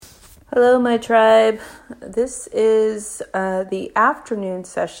Hello, my tribe. This is the afternoon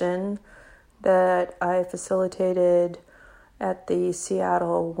session that I facilitated at the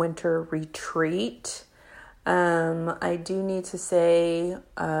Seattle Winter Retreat. I do need to say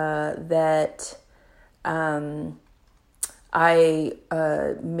that I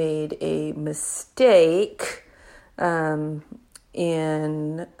made a mistake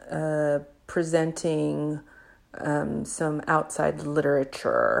in presenting some outside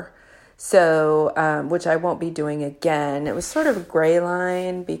literature. So, which I won't be doing again. It was sort of a gray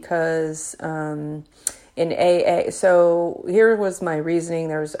line because in AA, so here was my reasoning.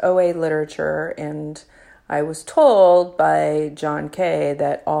 There was OA literature, and I was told by John Kay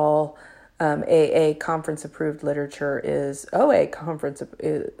that all AA conference-approved literature is OA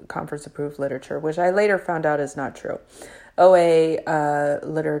conference-approved literature, which I later found out is not true. OA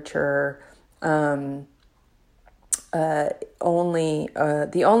literature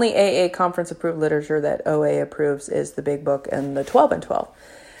the only AA conference approved literature that OA approves is the Big Book and the 12 and 12.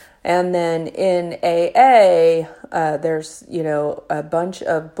 And then in AA, there's, a bunch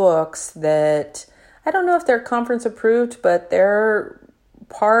of books that I don't know if they're conference approved, but they're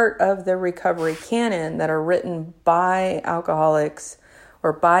part of the recovery canon that are written by alcoholics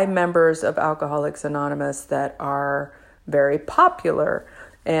or by members of Alcoholics Anonymous that are very popular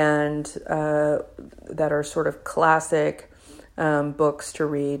and that are sort of classic books to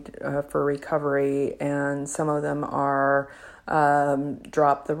read for recovery. And some of them are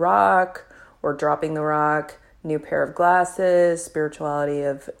Drop the Rock or Dropping the Rock, New Pair of Glasses, Spirituality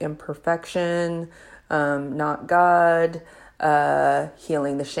of Imperfection, Not God,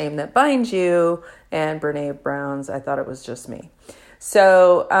 Healing the Shame That Binds You, and Brene Brown's I Thought It Was Just Me.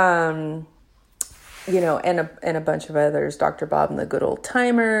 So, and a bunch of others, Dr. Bob and the Good Old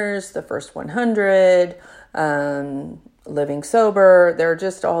Timers, The First 100, Living Sober. There are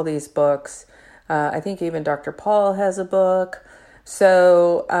just all these books. I think even Dr. Paul has a book.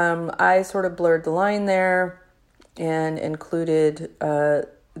 So I sort of blurred the line there and included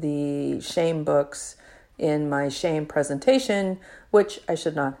the shame books in my shame presentation, which I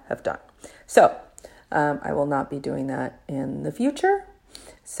should not have done. So I will not be doing that in the future.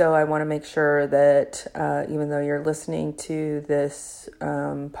 So I want to make sure that even though you're listening to this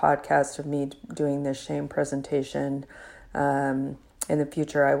podcast of me doing this shame presentation, in the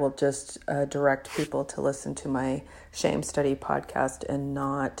future I will just direct people to listen to my shame study podcast and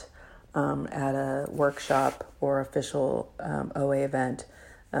not at a workshop or official OA event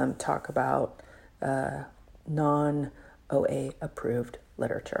talk about non-OA approved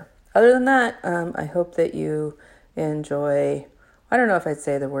literature. Other than that, I hope that you enjoy. I don't know if I'd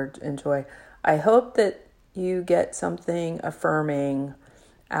say the word enjoy. I hope that you get something affirming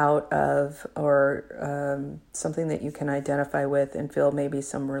out of or something that you can identify with and feel maybe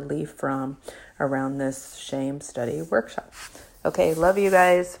some relief from around this shame study workshop. Okay, love you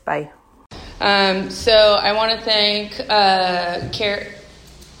guys. Bye. So I want to thank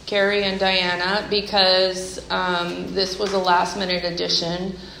Carrie and Diana because this was a last minute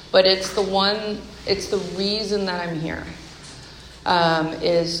addition, but it's the reason that I'm here.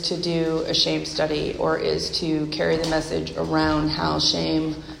 Is to do a shame study or is to carry the message around how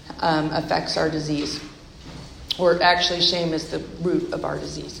shame affects our disease. Or actually, shame is the root of our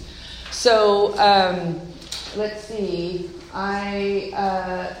disease. So, let's see.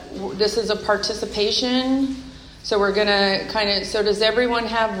 This is a participation. So we're going to so does everyone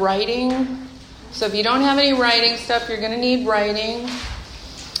have writing? So if you don't have any writing stuff, you're going to need writing.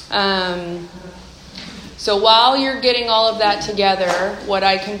 So while you're getting all of that together, what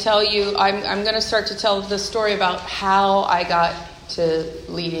I can tell you, I'm going to start to tell the story about how I got to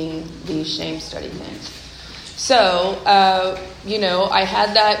leading these shame study things. So, I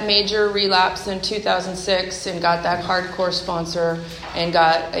had that major relapse in 2006 and got that hardcore sponsor and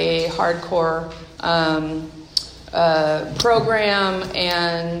got a hardcore program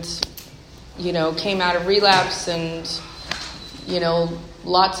and, came out of relapse and,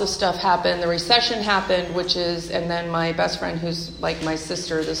 lots of stuff happened. The recession happened, and then my best friend, who's like my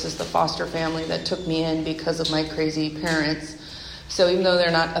sister, this is the foster family that took me in because of my crazy parents. So even though they're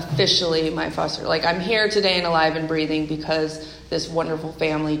not officially my foster, I'm here today and alive and breathing because this wonderful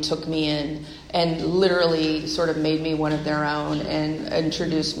family took me in and literally sort of made me one of their own and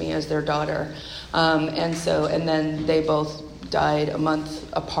introduced me as their daughter. And then they both died a month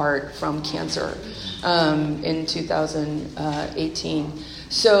apart from cancer in 2018.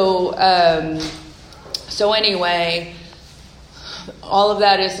 So anyway, all of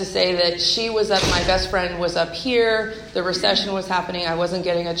that is to say that my best friend was up here, the recession was happening, I wasn't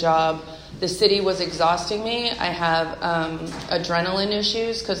getting a job, The city was exhausting me. I have adrenaline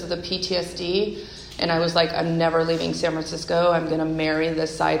issues because of the PTSD. And I was like, I'm never leaving San Francisco. I'm going to marry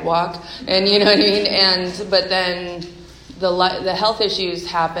this sidewalk. And you know what I mean? But then the health issues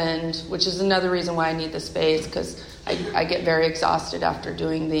happened, which is another reason why I need the space, because I get very exhausted after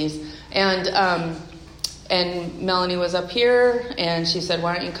doing these. And Melanie was up here, and she said,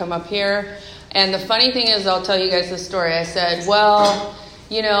 why don't you come up here? And the funny thing is, I'll tell you guys this story. I said, well,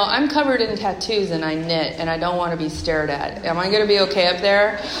 you know, I'm covered in tattoos and I knit and I don't want to be stared at. Am I going to be okay up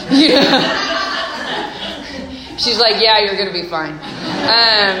there? She's like, yeah, you're going to be fine.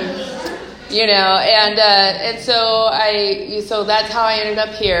 You know, and so that's how I ended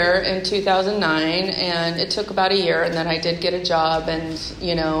up here in 2009, and it took about a year, and then I did get a job, and,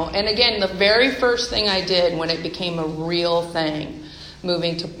 you know, and again, the very first thing I did when it became a real thing,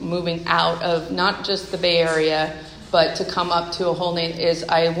 moving out of not just the Bay Area, but to come up to a whole name, is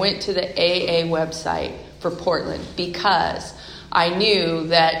I went to the AA website for Portland, because I knew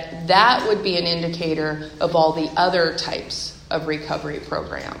that would be an indicator of all the other types of recovery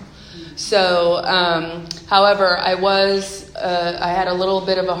program. So, however, I had a little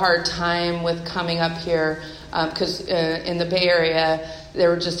bit of a hard time with coming up here because in the Bay Area,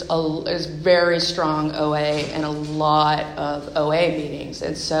 there was very strong OA and a lot of OA meetings.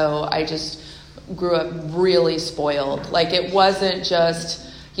 And so I just grew up really spoiled. Like, it wasn't just,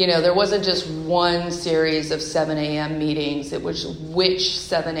 you know, there wasn't just one series of 7 a.m. meetings. It was which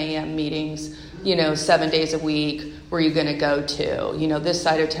 7 a.m. meetings, you know, 7 days a week were you going to go to? You know, this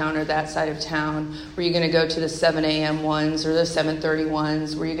side of town or that side of town? Were you going to go to the 7 a.m. ones or the 7:30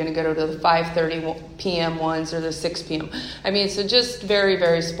 ones? Were you going to go to the 5:30 p.m. ones or the 6 p.m.? I mean, so just very,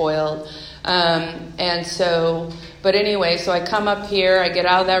 very spoiled. And so, but anyway, so I come up here, I get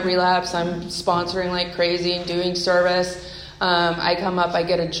out of that relapse, I'm sponsoring like crazy and doing service. I come up, I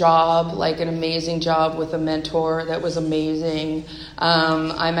get a job, like an amazing job with a mentor that was amazing.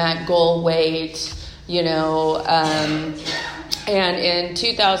 I'm at goal weight, you know, and in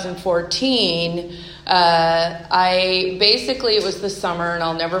 2014, it was the summer, and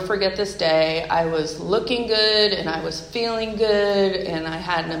I'll never forget this day. I was looking good, and I was feeling good, and I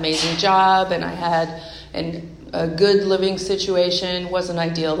had an amazing job, and I had a good living situation. Wasn't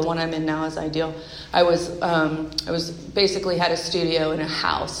ideal. The one I'm in now is ideal. I was basically had a studio in a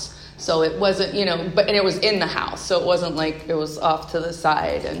house, so it wasn't, you know, and it was in the house, so it wasn't like it was off to the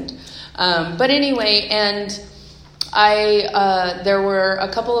side. And but anyway, and there were a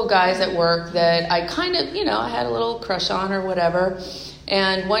couple of guys at work that I kind of, you know, I had a little crush on or whatever.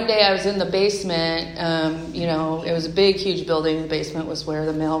 And one day I was in the basement, you know, it was a big, huge building. The basement was where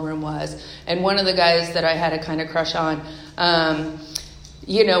the mailroom was. And one of the guys that I had a kind of crush on,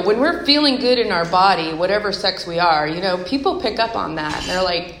 you know, when we're feeling good in our body, whatever sex we are, you know, people pick up on that. And they're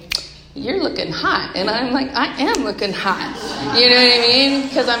like, you're looking hot. And I'm like, I am looking hot. You know what I mean?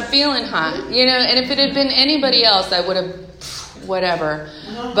 Because I'm feeling hot. You know, and if it had been anybody else, I would have, whatever.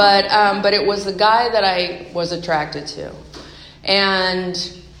 But it was the guy that I was attracted to. And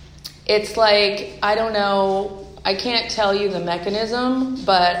it's like, I don't know, I can't tell you the mechanism,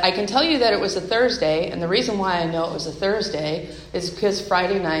 but I can tell you that it was a Thursday. And the reason why I know it was a Thursday is because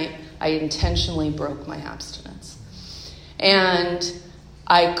Friday night, I intentionally broke my abstinence. And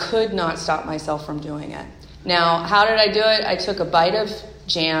I could not stop myself from doing it. Now, how did I do it? I took a bite of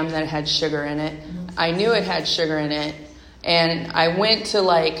jam that had sugar in it. I knew it had sugar in it. And I went to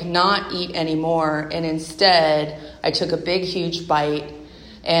like not eat anymore. And instead, I took a big, huge bite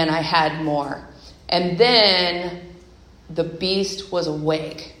and I had more. And then the beast was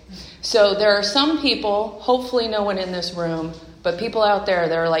awake. So there are some people, hopefully no one in this room, but people out there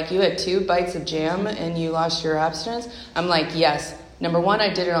that are like, you had 2 bites of jam and you lost your abstinence? I'm like, yes. Number 1, I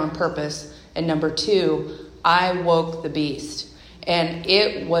did it on purpose. And number 2, I woke the beast. And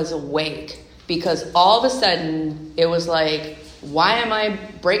it was awake. Because all of a sudden, it was like, why am I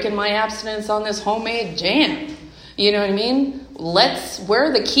breaking my abstinence on this homemade jam? You know what I mean? Where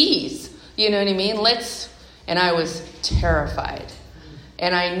are the keys? You know what I mean? And I was terrified.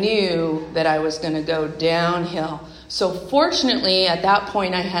 And I knew that I was going to go downhill. So fortunately, at that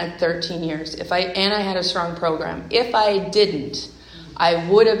point, I had 13 years. And I had a strong program. If I didn't, I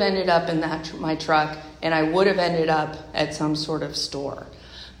would have ended up in my truck, and I would have ended up at some sort of store.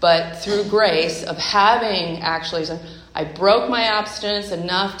 But through grace of having I broke my abstinence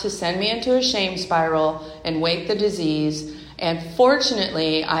enough to send me into a shame spiral and wake the disease. And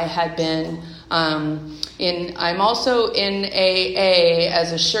fortunately, I had been I'm also in AA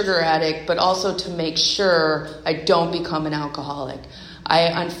as a sugar addict, but also to make sure I don't become an alcoholic.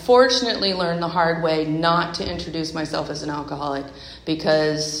 I unfortunately learned the hard way not to introduce myself as an alcoholic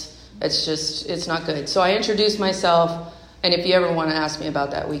because It's not good. So I introduced myself, and if you ever want to ask me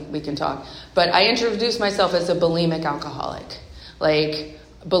about that, we can talk. But I introduced myself as a bulimic alcoholic. Like,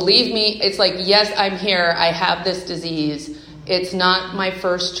 believe me, it's like, yes, I'm here. I have this disease. It's not my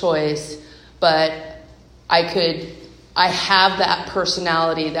first choice, but I have that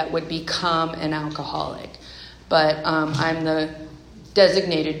personality that would become an alcoholic. But I'm the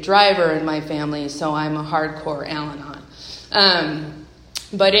designated driver in my family, so I'm a hardcore Al-Anon.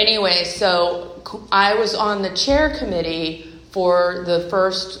 But anyway, so I was on the chair committee for the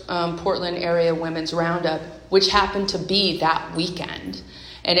first Portland area women's roundup, which happened to be that weekend.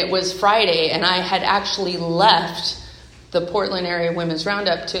 And it was Friday, and I had actually left the Portland area women's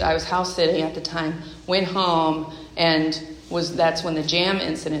roundup I was house sitting at the time, went home, and that's when the jam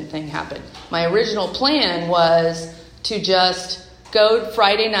incident thing happened. My original plan was to just go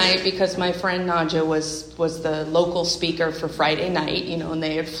Friday night, because my friend Nadja was the local speaker for Friday night, and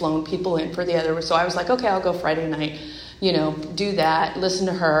they had flown people in for the other. So I was like, okay, I'll go Friday night, do that, listen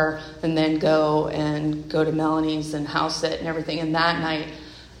to her, and then go to Melanie's and house sit and everything. And that night,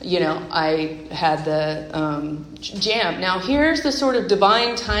 I had the jam. Now, here's the sort of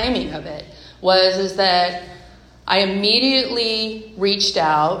divine timing of it is that I immediately reached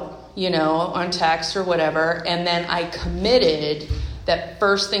out, on text or whatever, and then I committed that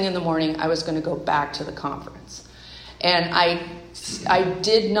first thing in the morning I was going to go back to the conference. And I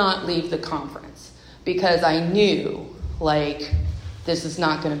did not leave the conference because I knew, this is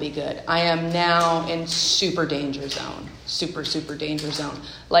not going to be good. I am now in super danger zone. Super, super danger zone.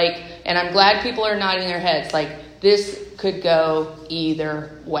 And I'm glad people are nodding their heads. This could go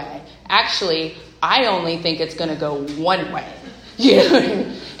either way. Actually, I only think it's going to go one way.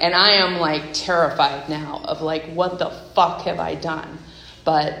 And I am terrified now of what the fuck have I done?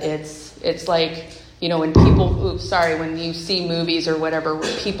 But it's when people, when you see movies or whatever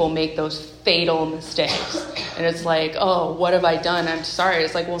where people make those fatal mistakes, and it's oh, what have I done? I'm sorry.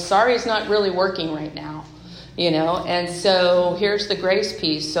 It's well, sorry is not really working right now, And so here's the grace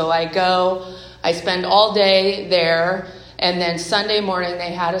piece. So I spend all day there, and then Sunday morning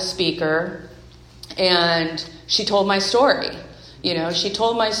they had a speaker, and she told my story. She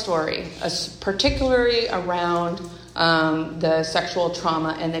told my story, particularly around the sexual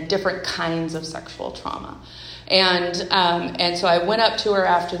trauma and the different kinds of sexual trauma. And so I went up to her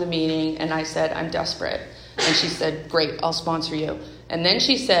after the meeting, and I said, I'm desperate. And she said, great, I'll sponsor you. And then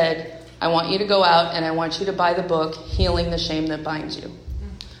she said, I want you to go out, and I want you to buy the book, Healing the Shame That Binds You.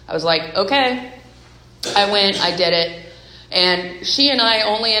 I was like, okay. I went, I did it. And she and I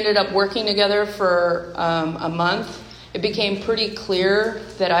only ended up working together for a month. It became pretty clear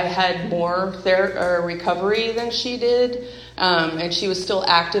that I had more recovery than she did. And she was still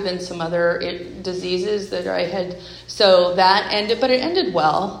active in some other diseases that I had. So that ended, but it ended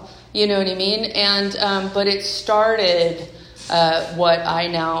well. You know what I mean? And but it started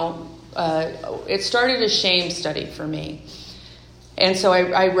it started a shame study for me. And so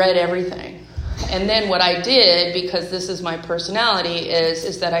I read everything. And then what I did, because this is my personality,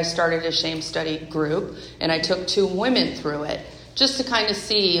 is that I started a shame study group, and I took 2 women through it just to kind of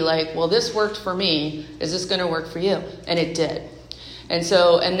see, well, this worked for me. Is this going to work for you? And it did. And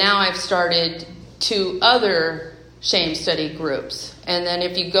now I've started 2 other shame study groups. And then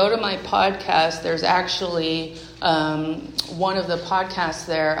if you go to my podcast, there's actually one of the podcasts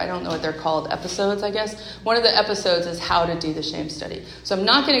there. I don't know what they're called, episodes, I guess. One of the episodes is how to do the shame study. So I'm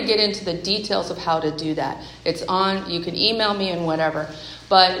not going to get into the details of how to do that. It's on, you can email me and whatever.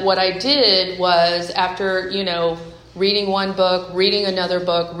 But what I did was, after, reading one book, reading another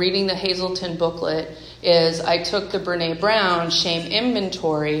book, reading the Hazelden booklet, is I took the Brene Brown shame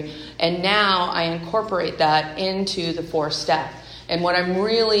inventory, and now I incorporate that into the 4-step. And what I'm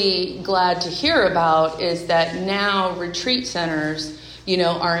really glad to hear about is that now retreat centers,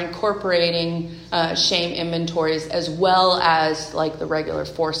 are incorporating shame inventories, as well as the regular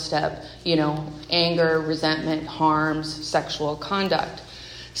 4-step, anger, resentment, harms, sexual conduct.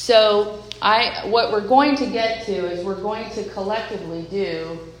 So what we're going to get to is we're going to collectively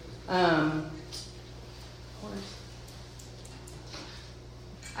do,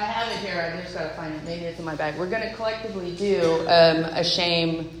 I have it here, I just got to find it, maybe it's in my bag. We're going to collectively do a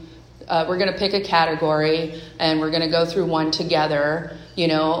shame, we're going to pick a category, and we're going to go through one together,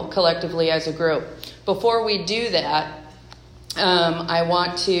 collectively as a group. Before we do that, I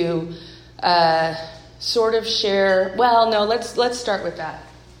want to sort of share, let's start with that,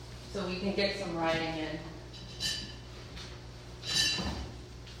 so we can get some writing in.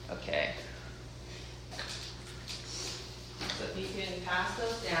 Okay. So if you can pass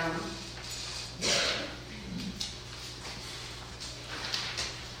those down.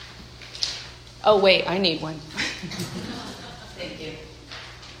 Oh, wait, I need one. Thank you.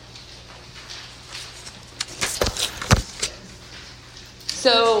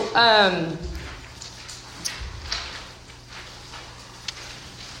 So,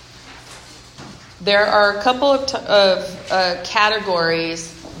 there are a couple of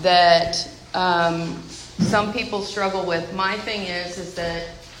categories that some people struggle with. My thing is that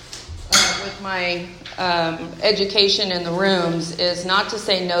with my education in the rooms is not to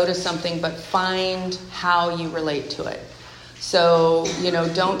say no to something, but find how you relate to it. So,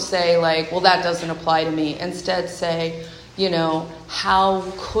 don't say like, well, that doesn't apply to me. Instead say, how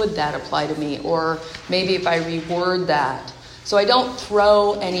could that apply to me? Or maybe if I reword that. So I don't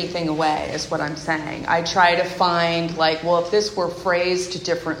throw anything away, is what I'm saying. I try to find like, well, if this were phrased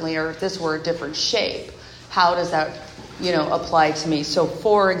differently or if this were a different shape, how does that, apply to me? So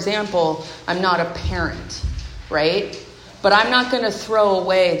for example, I'm not a parent, right? But I'm not going to throw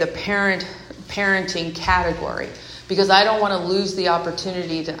away the parenting category because I don't want to lose the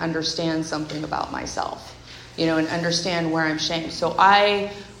opportunity to understand something about myself, and understand where I'm shamed. So I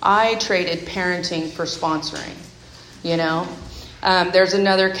traded parenting for sponsoring. There's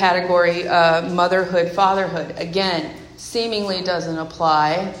another category, motherhood, fatherhood. Again, seemingly doesn't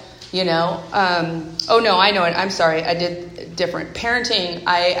apply, Oh, no, I know it. I'm sorry. I did different. Parenting,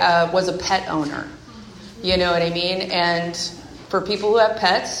 I was a pet owner. You know what I mean? And for people who have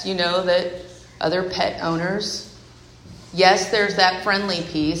pets, that other pet owners, yes, there's that friendly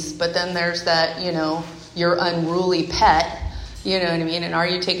piece, but then there's that, your unruly pet, you know what I mean? And are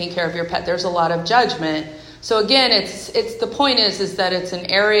you taking care of your pet? There's a lot of judgment. So again, it's the point is that it's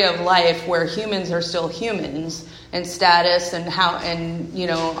an area of life where humans are still humans, and status and how, and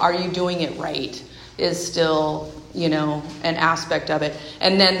are you doing it right is still, an aspect of it.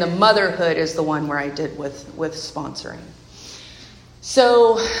 And then the motherhood is the one where I did with sponsoring.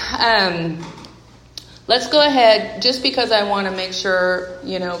 So let's go ahead, just because I want to make sure,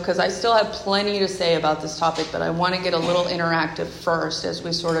 because I still have plenty to say about this topic, but I want to get a little interactive first as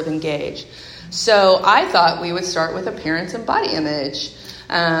we sort of engage. So I thought we would start with appearance and body image,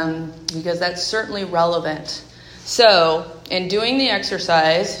 because that's certainly relevant. So in doing the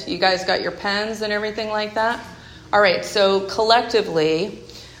exercise, you guys got your pens and everything like that? All right, so collectively,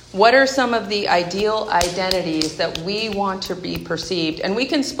 what are some of the ideal identities that we want to be perceived? And we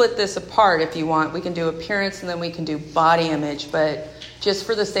can split this apart if you want. We can do appearance and then we can do body image, but just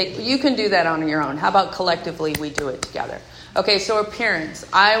for the sake, you can do that on your own. How about collectively we do it together? Okay, so appearance.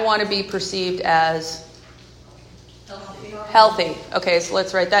 I want to be perceived as healthy. Okay, so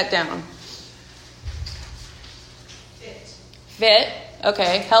let's write that down. Fit.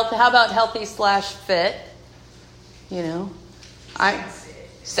 Okay. Health. How about healthy/fit?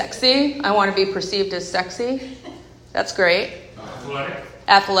 Sexy. I want to be perceived as sexy. That's great.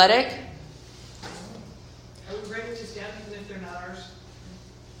 Athletic. Are we writing this down even if they're not ours?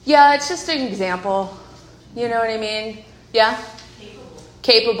 Yeah, it's just an example. You know what I mean? Yeah?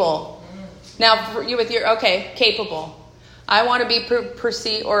 Capable. Now, for you with your, capable. I want to be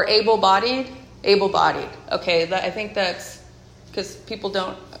perceived, or able-bodied? Able-bodied. Okay, I think that's, because people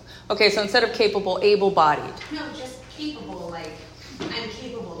don't, okay, so instead of capable, able-bodied. No, just capable, like, I'm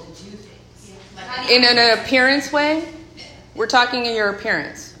capable to do things. Yeah. In an appearance way? We're talking in your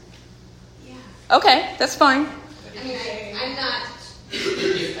appearance. Yeah. Okay, that's fine. I mean, I'm not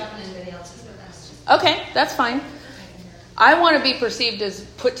stuffing anybody else's, but that's just... Okay, that's fine. I want to be perceived as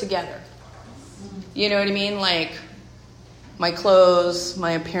put together. You know what I mean? Like my clothes,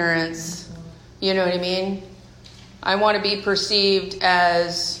 my appearance. You know what I mean? I want to be perceived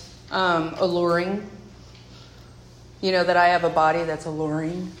as alluring. That I have a body that's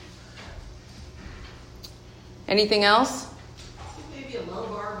alluring. Anything else? Maybe a low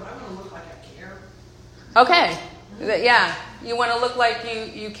bar, but I want to look like I care. Okay. Yeah. You want to look like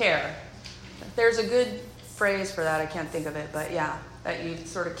you care. There's a good phrase for that. I can't think of it, but yeah, that you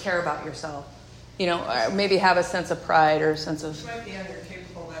sort of care about yourself. Or maybe have a sense of pride or a sense of... It might be under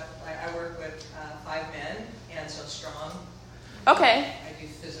capable that I work with 5 men, and so strong. Okay. I do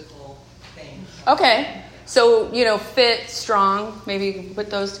physical things. Okay. So, fit, strong, maybe you can put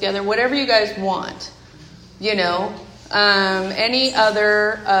those together. Whatever you guys want. Any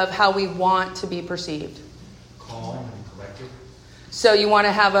other of how we want to be perceived? Calm and collected. So you want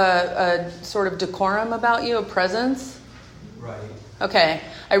to have a sort of decorum about you, a presence? Right. Okay.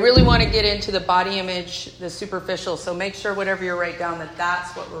 I really want to get into the body image, the superficial, so make sure whatever you write down,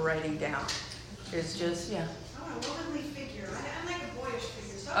 that's what we're writing down. It's just, yeah. I want a womanly figure. I'm like a boyish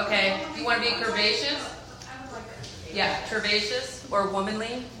figure. So Okay. You want to be curvaceous? I would like that. Yeah, curvaceous or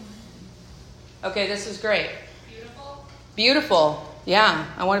womanly. Okay, this is great. Beautiful. Beautiful. Yeah,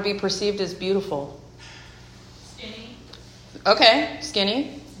 I want to be perceived as beautiful. Skinny. Okay,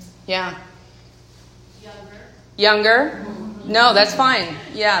 skinny. Yeah. Younger. No, that's fine.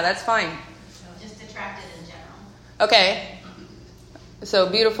 Yeah, that's fine. Just attractive in general. Okay. So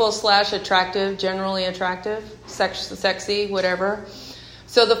beautiful / attractive, generally attractive, sexy, whatever.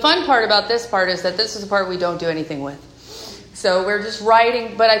 So the fun part about this part is that this is the part we don't do anything with. So we're just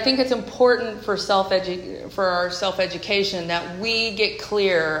writing, but I think it's important for our self-education that we get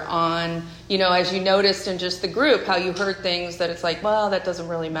clear on, as you noticed in just the group, how you heard things that it's like, well, that doesn't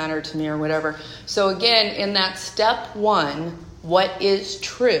really matter to me or whatever. So again, in that step 1, what is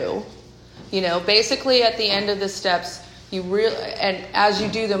true, basically at the end of the steps, and as you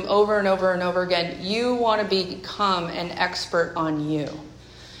do them over and over and over again, you want to become an expert on you.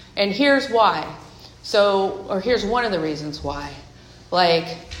 And here's why. Here's one of the reasons why.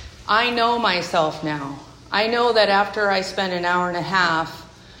 Like, I know myself now. I know that after I spend an hour and a half,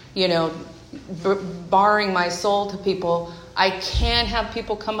 barring my soul to people, I can't have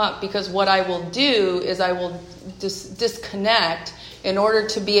people come up, because what I will do is I will disconnect in order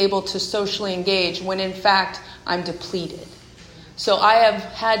to be able to socially engage when in fact I'm depleted. So I have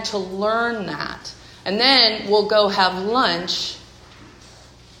had to learn that. And then we'll go have lunch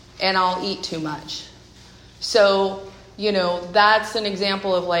and I'll eat too much. So, that's an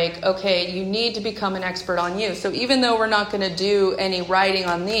example of like, okay, you need to become an expert on you. So even though we're not going to do any writing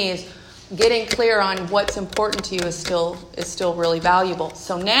on these, getting clear on what's important to you is still really valuable.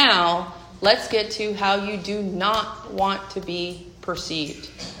 So now let's get to how you do not want to be perceived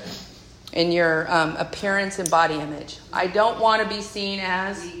in your appearance and body image. I don't want to be seen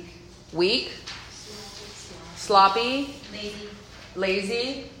as weak, sloppy,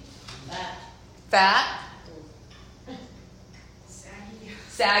 lazy, fat,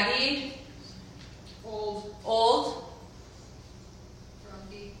 saggy, old,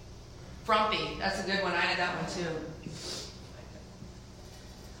 frumpy. That's a good one. I had that one too.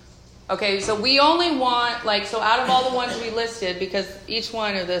 Okay, so we only want, so out of all the ones we listed, because each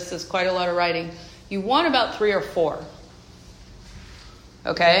one of this is quite a lot of writing, you want about 3 or 4.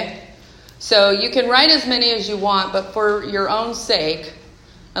 Okay? So you can write as many as you want, but for your own sake,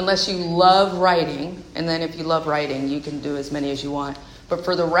 unless you love writing, and then if you love writing, you can do as many as you want. But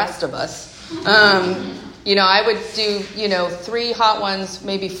for the rest of us, I would do, 3 hot ones,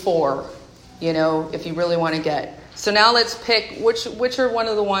 maybe 4, if you really want to get. So now let's pick which are one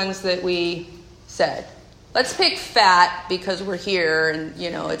of the ones that we said. Let's pick fat because we're here and,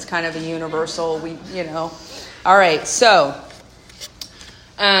 it's kind of a universal, All right, so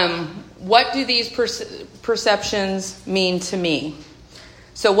what do these perceptions mean to me?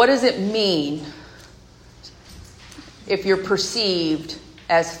 So what does it mean if you're perceived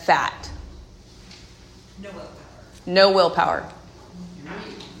as fat? No willpower. No willpower.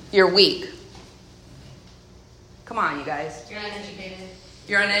 You're weak. Come on, you guys. You're uneducated.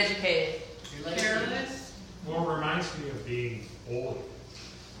 You're uneducated. Careless. Well, it reminds me of being bullied.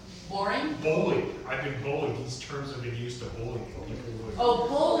 Boring? Bullied. I've been bullied. These terms have been used to bullying. Oh,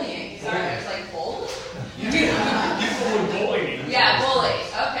 bullying. Sorry, I was like, bully? People would bully me. Yeah, bully.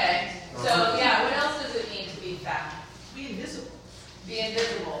 Okay. So, what else does it mean to be fat? Be invisible. Be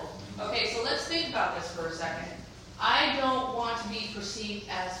invisible. Okay, so let's think about this for a second. I don't want to be perceived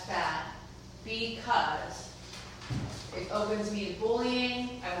as fat because it opens me to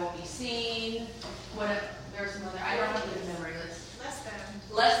bullying. I won't be seen. There's another. I don't have a good memory. Less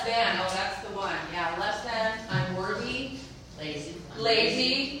than. Less than. Oh, that's the one. Yeah, less than. Unworthy.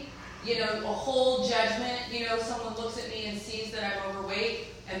 Lazy. A whole judgment. Someone looks at me and sees that I'm overweight,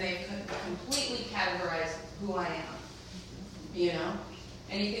 and they completely categorize who I am.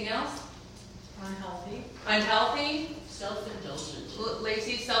 Anything else? Unhealthy. Unhealthy. Self-indulgent.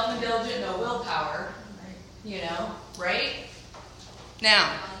 Lazy, self-indulgent, no willpower. Right?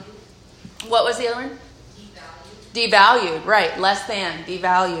 Now, what was the other one? Devalued, right. Less than,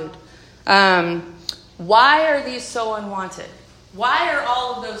 devalued. Why are these so unwanted? Why are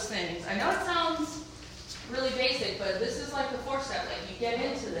all of those things? I know it sounds really basic, but this is like the 4th step. Like, you get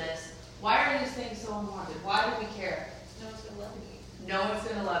into this. Why are these things so unwanted? Why do we care? No one's going to love me. No one's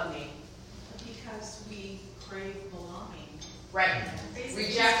going to love me. Because we crave belonging. Right. Basic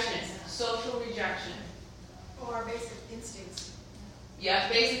Rejection. instincts. Social rejection. Or our basic instincts. Yeah,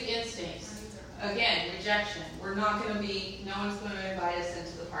 basic instincts. Again, rejection. We're not going to no one's going to invite us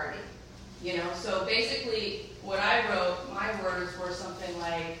into the party. So basically what I wrote, my words were something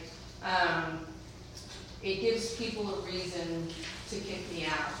like, it gives people a reason to kick me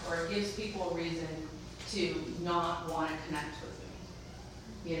out, or it gives people a reason to not want to connect with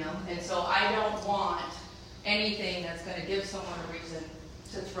me. And so I don't want anything that's going to give someone a reason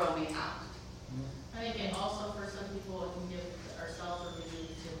to throw me out. I think it also, for some people, it can give ourselves a reason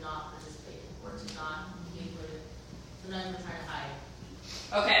to not participate or to not engage with it. Sometimes we're trying to hide.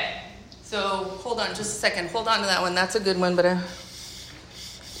 Okay, so hold on just a second. Hold on to that one. That's a good one, but...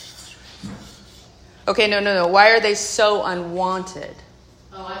 Okay, no. Why are they so unwanted?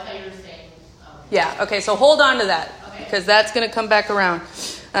 Oh, I thought you were saying... Yeah, okay, so hold on to that, Okay. because that's going to come back around.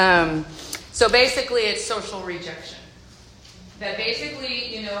 So basically, it's social rejection. That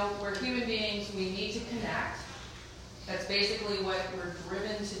basically, we're human beings, we need to connect. That's basically what we're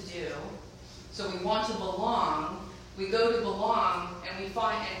driven to do. So we want to belong. We go to belong, and we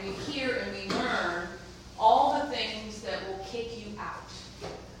find, and we hear, and we learn all the things that will kick you out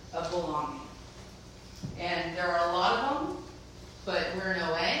of belonging. And there are a lot of them, but we're in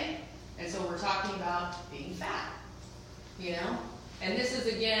OA, and so we're talking about being fat, And this is,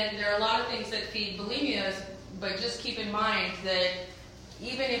 again, there are a lot of things that feed bulimia, but just keep in mind that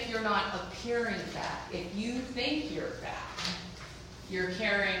even if you're not appearing fat, if you think you're fat, you're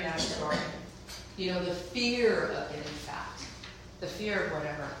carrying that story. The fear of getting fat, the fear of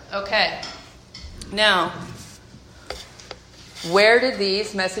whatever. Okay, now, where did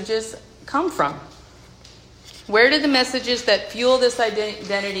these messages come from? Where did the messages that fuel this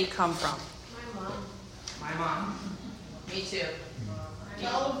identity come from? My mom. My mom. Me too.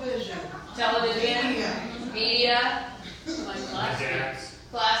 Television. Media. My My dad.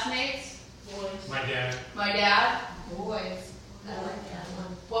 Classmates. boys. My dad. My dad. Boys. I like that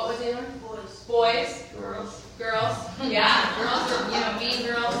one. What was the other one? Boys. Boys. Girls. Girls. Yeah, girls are, mean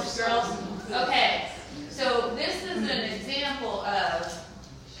girls. Okay, so this is an example of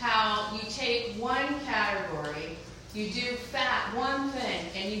how you take one category, you do fat one thing,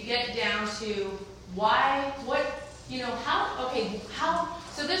 and you get down to why, how,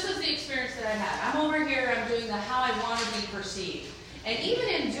 so this is the experience that I had. I'm over here, I'm doing the how I want to be perceived. And even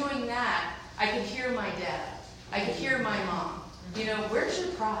in doing that, I could hear my dad. I could hear my mom. Where's your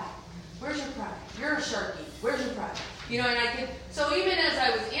pride? Where's your pride? You're a Sharky. Where's your pride? And I could, so even as I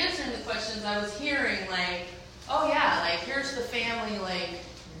was answering the questions, I was hearing oh yeah, here's the family,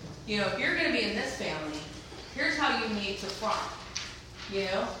 if you're going to be in this family, here's how you need to front,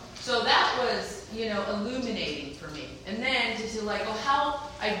 So that was, illuminating for me. And then to how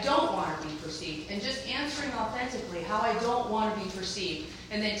I don't want to be perceived, and just answering authentically how I don't want to be perceived.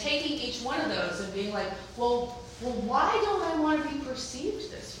 And then taking each one of those and being well, why don't I want to be perceived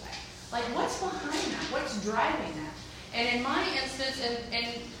this way? What's behind that? What's driving that? And in my instance, and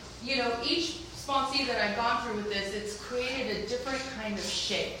each sponsee that I've gone through with this, it's created a different kind of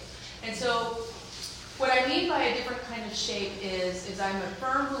shape. And so what I mean by a different kind of shape is I'm a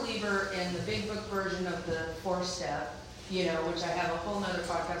firm believer in the Big Book version of the 4-step, which I have a whole nother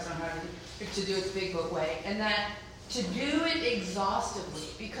podcast on how to do it the Big Book way. And that to do it exhaustively,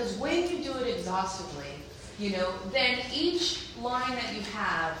 because when you do it exhaustively, then each line that you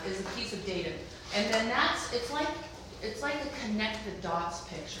have is a piece of data. And then it's like a connect the dots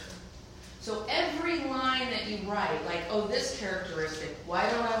picture. So every line that you write, this characteristic, why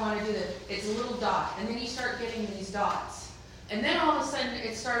don't I want to do that? It's a little dot. And then you start getting these dots. And then all of a sudden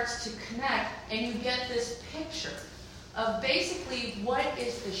it starts to connect, and you get this picture of basically what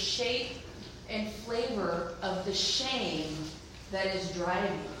is the shape and flavor of the shame that is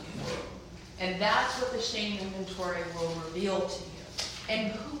driving you. And that's what the shame inventory will reveal to you.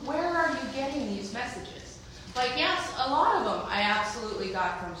 And where are you getting these messages? Yes, a lot of them I absolutely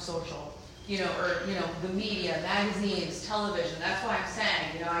got from social. The media, magazines, television. That's why I'm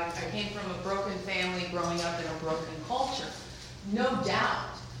saying, I came from a broken family growing up in a broken culture. No doubt.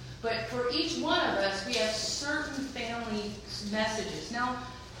 But for each one of us, we have certain family messages. Now,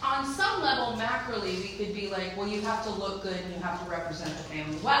 on some level, macroly, we could be you have to look good and you have to represent the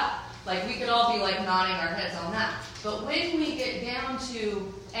family well. We could all be nodding our heads on that. But when we get down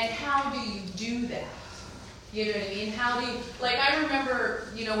to, and how do you do that? You know what I mean? How do you, I remember,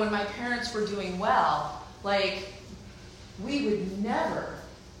 when my parents were doing well, we would never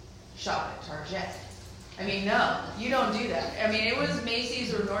shop at Target. No, you don't do that. It was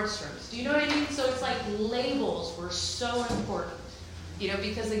Macy's or Nordstrom's. Do you know what I mean? So it's labels were so important,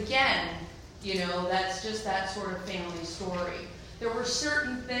 because again, that's just that sort of family story. There were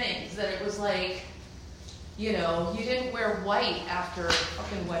certain things that it was you didn't wear white after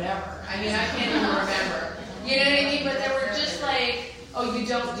fucking whatever. I can't even remember. You know what I mean? But they were just oh, you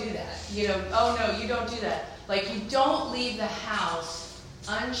don't do that. Oh no, you don't do that. You don't leave the house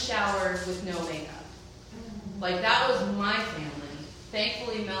unshowered with no makeup. That was my family.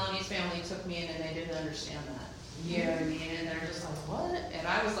 Thankfully, Melanie's family took me in and they didn't understand that. You know what I mean? And they're just like, what? And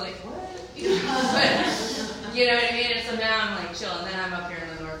I was like, what? You know what I mean? And so now I'm like, chill. And then I'm up here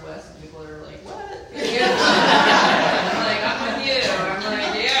in the Northwest, and people are like, what? You know? I'm like, I'm with you. I'm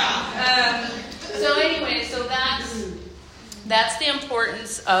like, yeah. So anyway, so that's the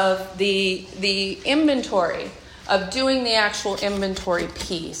importance of the inventory, of doing the actual inventory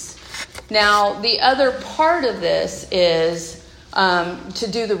piece. Now, the other part of this is to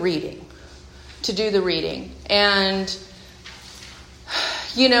do the reading. And,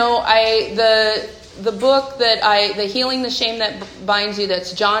 you know, the book that The Healing the Shame That Binds You,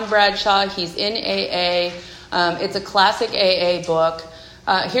 that's John Bradshaw. He's in AA. It's a classic AA book.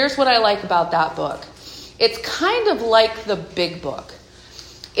 Here's what I like about that book. It's kind of like the Big Book.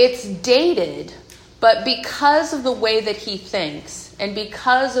 It's dated, but because of the way that he thinks and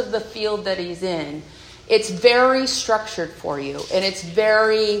because of the field that he's in, it's very structured for you and it's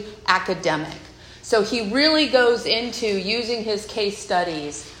very academic. So he really goes into using his case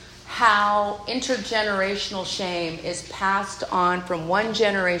studies how intergenerational shame is passed on from one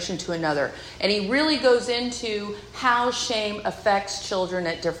generation to another. And he really goes into how shame affects children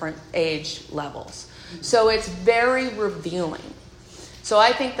at different age levels. So it's very revealing. So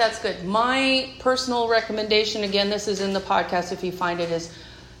I think that's good. My personal recommendation, again, this is in the podcast if you find it, is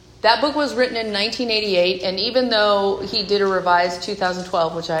that book was written in 1988. And even though he did a revised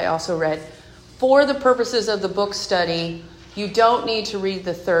 2012, which I also read, for the purposes of the book study, you don't need to read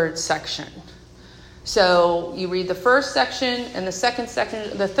the third section. So you read the first section and the second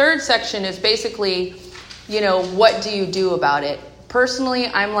section. The third section is basically, you know, what do you do about it? Personally,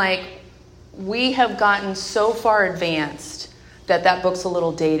 I'm like, we have gotten so far advanced that book's a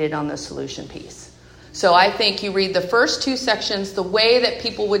little dated on the solution piece. So I think you read the first two sections the way that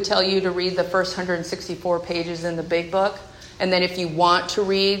people would tell you to read the first 164 pages in the Big Book. And then if you want to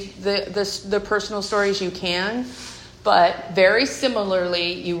read the personal stories, you can. But very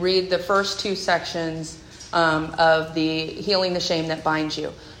similarly, you read the first two sections of the Healing the Shame That Binds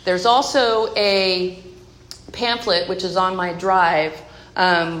You. There's also a pamphlet, which is on my drive,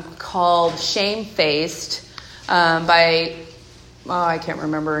 called Shamefaced by, I can't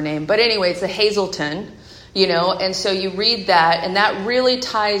remember her name. But anyway, it's a Hazelton, you know. And so you read that, and that really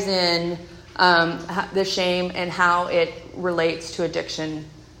ties in the shame and how it relates to addiction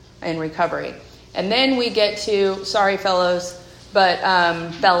and recovery. And then we get to, sorry fellows, but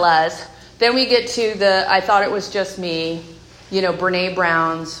fellas, then we get to the I Thought It Was Just Me, you know, Brene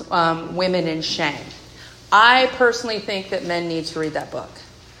Brown's Women in Shame. I personally think that men need to read that book.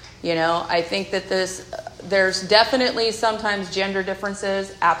 You know, I think that there's definitely sometimes gender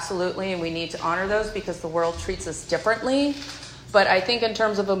differences, absolutely, and we need to honor those because the world treats us differently. But I think in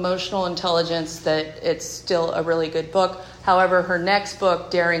terms of emotional intelligence that it's still a really good book. However, her next book,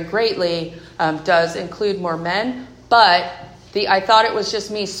 Daring Greatly, does include more men. But I Thought It Was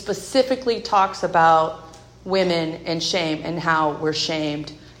Just Me specifically talks about women and shame and how we're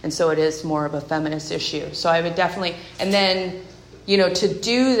shamed. And so it is more of a feminist issue. So I would definitely, and then, you know, to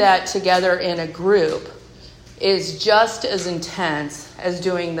do that together in a group is just as intense as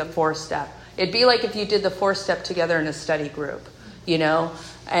doing the 4-step. It'd be like if you did the 4-step together in a study group. You know,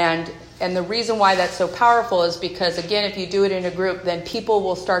 and the reason why that's so powerful is because, again, if you do it in a group, then people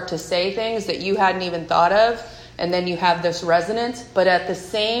will start to say things that you hadn't even thought of, and then you have this resonance. But at the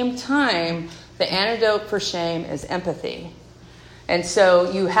same time, the antidote for shame is empathy. And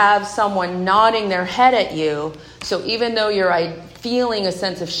so you have someone nodding their head at you. So even though you're feeling a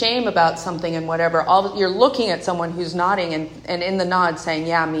sense of shame about something and whatever, you're looking at someone who's nodding and in the nod saying,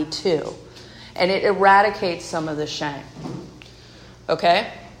 yeah, me too. And it eradicates some of the shame.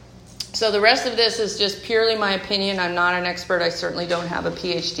 Okay? So the rest of this is just purely my opinion. I'm not an expert. I certainly don't have a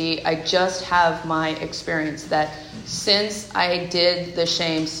PhD. I just have my experience that since I did the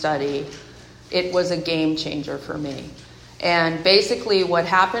shame study, it was a game changer for me. And basically what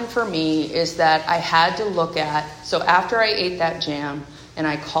happened for me is that I had to look at, so after I ate that jam and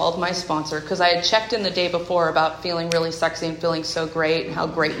I called my sponsor, because I had checked in the day before about feeling really sexy and feeling so great and how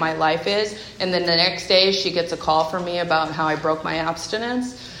great my life is. And then the next day she gets a call from me about how I broke my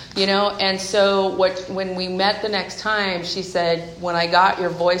abstinence. You know, and so when we met the next time, she said, when I got your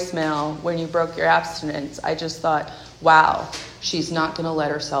voicemail when you broke your abstinence, I just thought, wow, she's not going to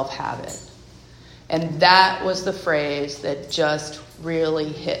let herself have it. And that was the phrase that just really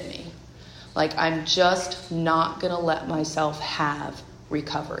hit me. Like, I'm just not going to let myself have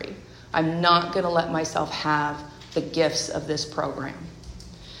recovery. I'm not going to let myself have the gifts of this program.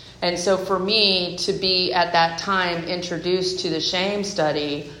 And so for me to be at that time introduced to the shame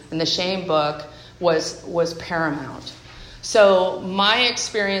study and the shame book was paramount. So my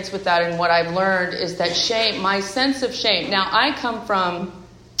experience with that and what I've learned is that shame, my sense of shame. Now I come from,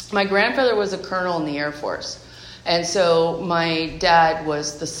 my grandfather was a colonel in the Air Force. And so my dad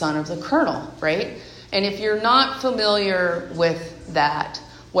was the son of the colonel, right? And if you're not familiar with that,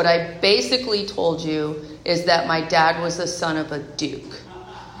 what I basically told you is that my dad was the son of a duke.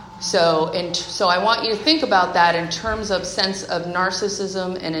 So I want you to think about that in terms of sense of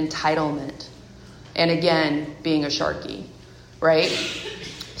narcissism and entitlement. And again, being a Sharky, right?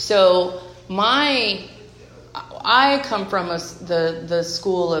 So I come from the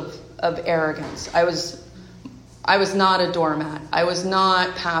school of arrogance. I was not a doormat. I was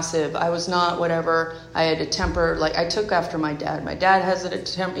not passive. I was not whatever. I had a temper. Like, I took after my dad. My dad has a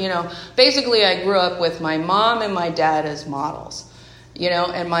temper, Basically, I grew up with my mom and my dad as models,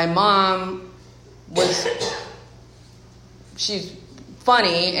 and my mom she's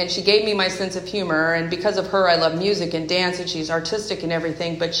funny, and she gave me my sense of humor, and because of her, I love music and dance, and she's artistic and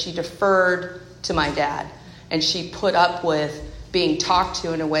everything, but she deferred to my dad, and she put up with being talked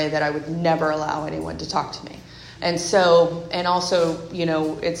to in a way that I would never allow anyone to talk to me. And so, and also,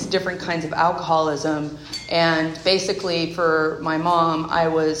 it's different kinds of alcoholism. And basically for my mom, I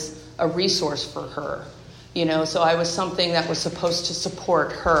was a resource for her, so I was something that was supposed to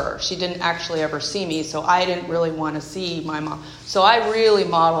support her. She didn't actually ever see me, so I didn't really want to see my mom. So I really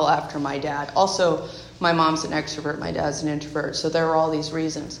model after my dad. Also, my mom's an extrovert, my dad's an introvert. So there are all these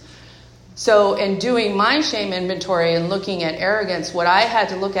reasons. So in doing my shame inventory and looking at arrogance, what I had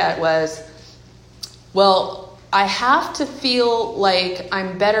to look at was, well, I have to feel like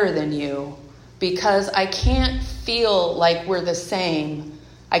I'm better than you because I can't feel like we're the same.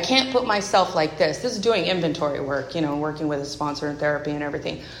 I can't put myself like this. This is doing inventory work, working with a sponsor in therapy and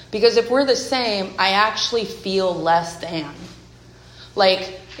everything. Because if we're the same, I actually feel less than.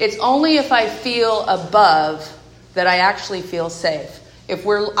 Like, it's only if I feel above that I actually feel safe. If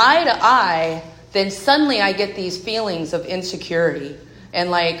we're eye to eye, then suddenly I get these feelings of insecurity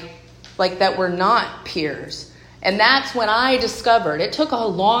and like that we're not peers. And that's when I discovered, it took a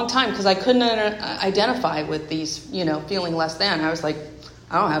long time because I couldn't identify with these, feeling less than. I was like,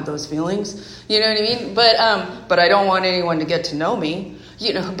 I don't have those feelings. You know what I mean? But I don't want anyone to get to know me,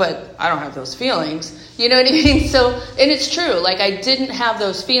 but I don't have those feelings. You know what I mean? So, and it's true. Like, I didn't have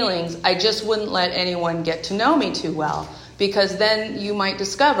those feelings. I just wouldn't let anyone get to know me too well because then you might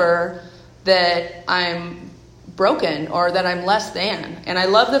discover that I'm broken or that I'm less than. And I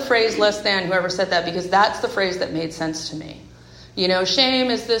love the phrase less than, whoever said that, because that's the phrase that made sense to me.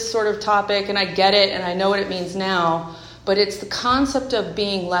 Shame is this sort of topic and I get it and I know what it means now, but it's the concept of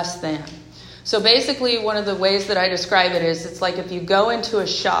being less than. So basically one of the ways that I describe it is it's like if you go into a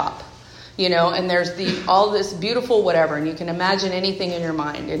shop, and there's all this beautiful whatever, and you can imagine anything in your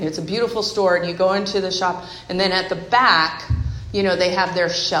mind, and it's a beautiful store, and you go into the shop, and then at the back, they have their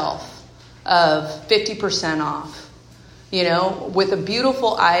shelf of 50% off, with a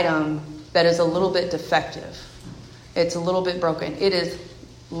beautiful item that is a little bit defective. It's a little bit broken. It is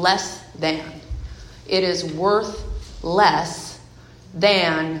less than. It is worth less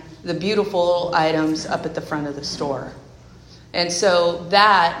than the beautiful items up at the front of the store. And so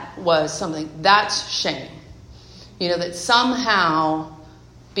that was something, that's shame. That somehow,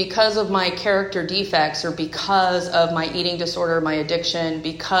 because of my character defects or because of my eating disorder, my addiction,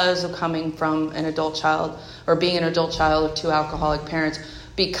 because of coming from an adult child or being an adult child of two alcoholic parents,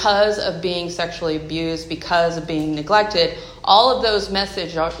 because of being sexually abused, because of being neglected, all of those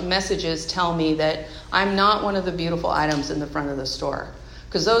messages tell me that I'm not one of the beautiful items in the front of the store.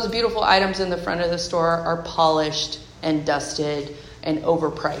 Because those beautiful items in the front of the store are polished and dusted and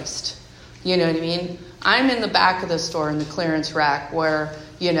overpriced. You know what I mean? I'm in the back of the store in the clearance rack where,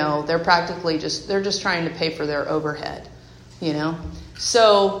 they're practically they're just trying to pay for their overhead,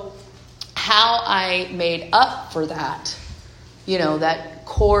 So how I made up for that, that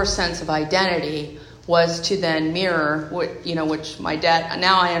core sense of identity was to then mirror what, which my dad,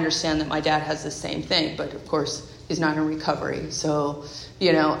 now I understand that my dad has the same thing, but of course he's not in recovery. So,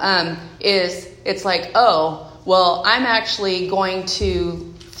 it's like, oh, well, I'm actually going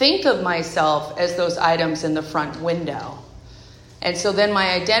to think of myself as those items in the front window. And so then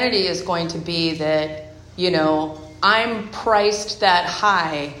my identity is going to be that, I'm priced that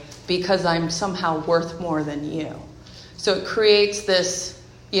high because I'm somehow worth more than you. So it creates this,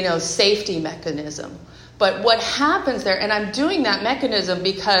 safety mechanism. But what happens there, and I'm doing that mechanism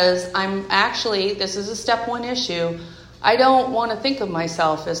because this is a step one issue. I don't want to think of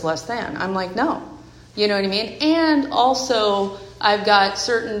myself as less than. I'm like, no. You know what I mean? And also, I've got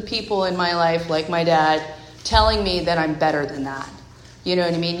certain people in my life, like my dad, telling me that I'm better than that. You know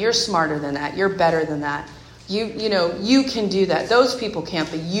what I mean? You're smarter than that. You're better than that. you can do that. Those people can't,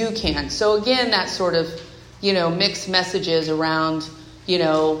 but you can. So again, that sort of, mixed messages around,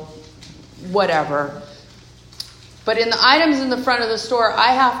 whatever. But in the items in the front of the store, I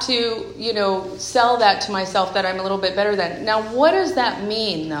have to, sell that to myself that I'm a little bit better than. Now, what does that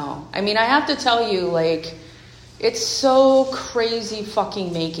mean, though? I mean, I have to tell you, it's so crazy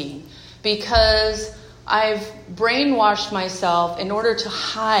fucking making, because I've brainwashed myself in order to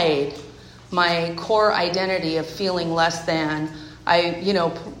hide my core identity of feeling less than. I,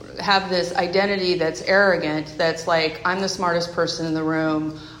 have this identity that's arrogant, that's like, I'm the smartest person in the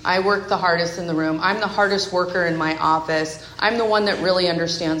room. I work the hardest in the room. I'm the hardest worker in my office. I'm the one that really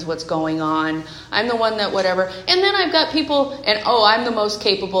understands what's going on. I'm the one that whatever. And then I've got people, and I'm the most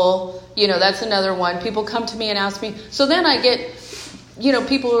capable. That's another one. People come to me and ask me. So then I get,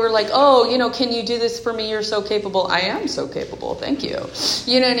 people who are like, can you do this for me? You're so capable. I am so capable. Thank you.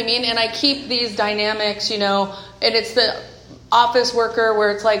 You know what I mean? And I keep these dynamics, and it's the office worker where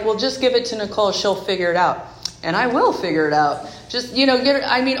it's like, well, just give it to Nicole. She'll figure it out. And I will figure it out. Just,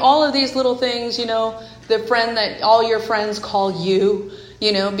 all of these little things, the friend that all your friends call you,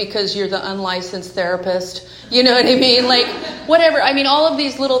 because you're the unlicensed therapist. You know what I mean? Like, whatever. I mean, all of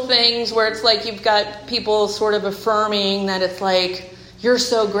these little things where it's like you've got people sort of affirming that it's like, you're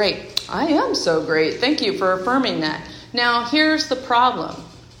so great. I am so great. Thank you for affirming that. Now, here's the problem.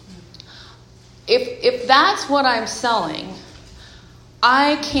 If that's what I'm selling,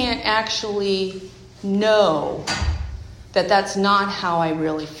 I can't actually know that that's not how I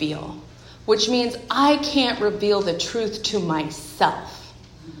really feel, which means I can't reveal the truth to myself.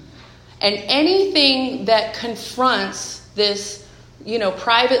 And anything that confronts this,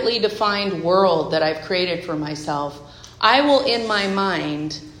 privately defined world that I've created for myself, I will, in my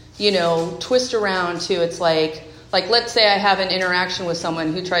mind, twist around to, it's like let's say I have an interaction with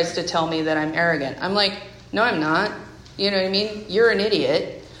someone who tries to tell me that I'm arrogant. I'm like, no, I'm not. You know what I mean? You're an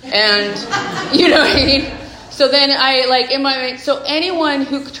idiot. And, you know what I mean? So then so anyone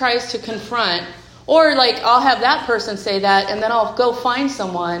who tries to confront, or I'll have that person say that, and then I'll go find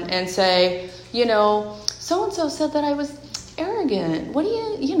someone and say, so-and-so said that I was arrogant. What do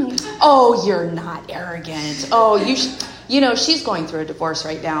you, oh, you're not arrogant. Oh, she's going through a divorce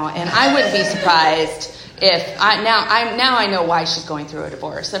right now, and I wouldn't be surprised if I know why she's going through a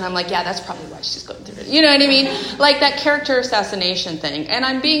divorce. And I'm like, yeah, that's probably why she's going through it. You know what I mean? Like that character assassination thing. And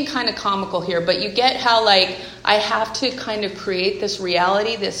I'm being kind of comical here, but you get how I have to kind of create this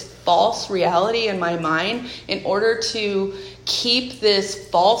reality, this false reality in my mind in order to keep this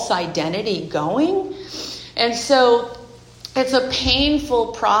false identity going. And so it's a painful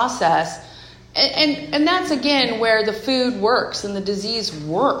process. And that's again where the food works and the disease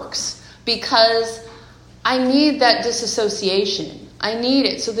works, because I need that disassociation. I need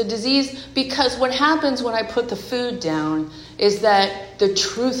it. So the disease, because what happens when I put the food down is that the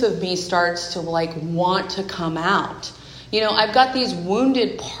truth of me starts to want to come out. I've got these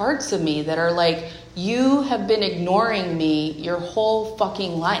wounded parts of me that are like, you have been ignoring me your whole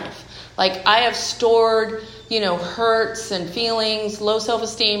fucking life. I have stored, hurts and feelings, low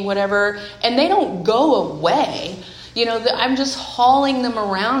self-esteem, whatever, and they don't go away. I'm just hauling them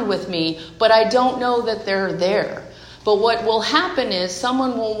around with me, but I don't know that they're there. But what will happen is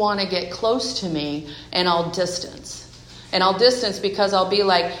someone will want to get close to me, and I'll distance. And I'll distance because I'll be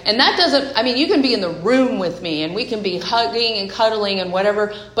like, and that doesn't, you can be in the room with me, and we can be hugging and cuddling and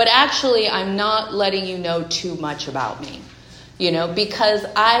whatever, but actually I'm not letting you know too much about me. Because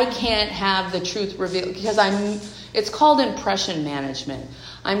I can't have the truth revealed, because it's called impression management.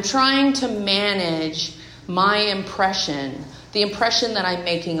 I'm trying to manage my impression, the impression that I'm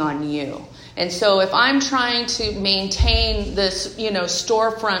making on you. And so if I'm trying to maintain this,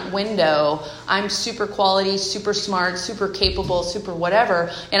 storefront window, I'm super quality, super smart, super capable, super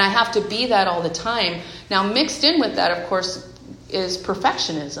whatever, and I have to be that all the time. Now mixed in with that, of course, is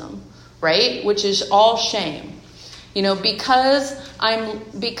perfectionism, right? Which is all shame. Because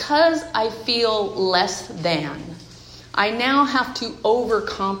I feel less than, I now have to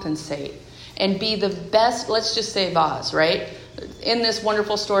overcompensate and be the best, let's just say vase, right? In this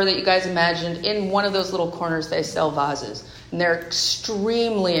wonderful store that you guys imagined, in one of those little corners, they sell vases. And they're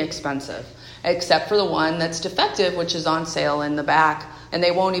extremely expensive, except for the one that's defective, which is on sale in the back. And they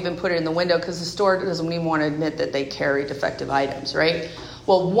won't even put it in the window because the store doesn't even want to admit that they carry defective items, right?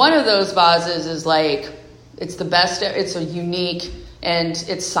 Well, one of those vases is it's the best, it's a unique, and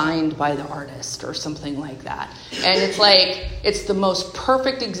it's signed by the artist or something like that. And it's the most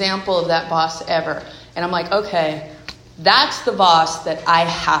perfect example of that boss ever. And I'm like, okay, that's the boss that I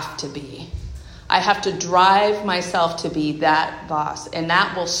have to be. I have to drive myself to be that boss. And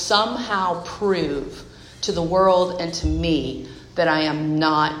that will somehow prove to the world and to me that I am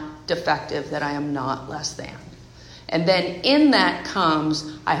not defective, that I am not less than. And then in that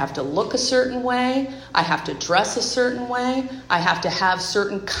comes, I have to look a certain way, I have to dress a certain way, I have to have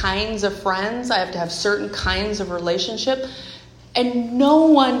certain kinds of friends, I have to have certain kinds of relationship. And no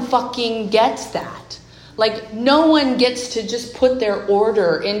one fucking gets that. Like, no one gets to just put their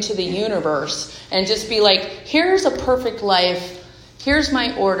order into the universe and just be like, here's a perfect life, here's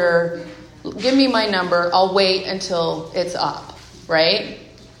my order, give me my number, I'll wait until it's up, right?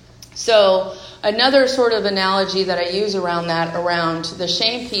 So another sort of analogy that I use around the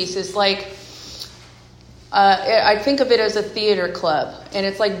shame piece is like, I think of it as a theater club, and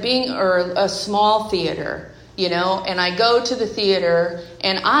it's like or a small theater, and I go to the theater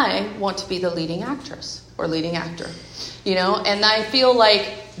and I want to be the leading actress or leading actor, and I feel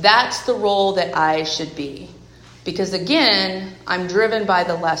like that's the role that I should be, because again, I'm driven by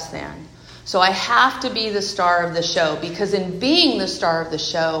the less than. So I have to be the star of the show, because in being the star of the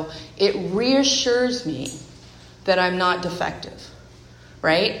show, it reassures me that I'm not defective,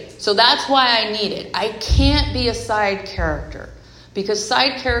 right? So that's why I need it. I can't be a side character, because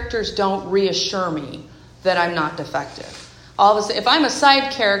side characters don't reassure me that I'm not defective. All of a sudden, if I'm a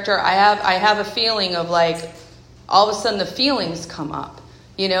side character, I have a feeling of like, all of a sudden the feelings come up.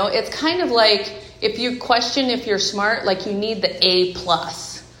 It's kind of like if you question if you're smart, like you need the A+.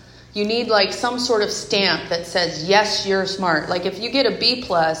 You need like some sort of stamp that says, yes, you're smart. Like if you get a B+,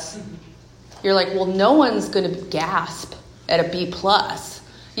 you're like, well, no one's going to gasp at a B+.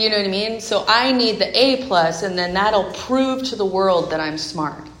 You know what I mean? So I need the A+, and then that'll prove to the world that I'm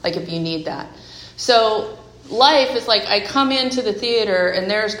smart. Like if you need that. So life is like, I come into the theater and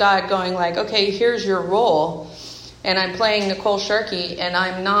there's God going like, okay, here's your role. And I'm playing Nicole Sharkey, and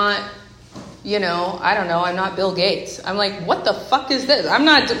I'm not, I don't know, I'm not Bill Gates. I'm like, what the fuck is this? I'm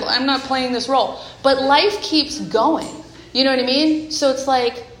not playing this role. But life keeps going. You know what I mean? So it's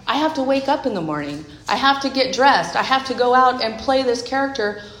like, I have to wake up in the morning. I have to get dressed. I have to go out and play this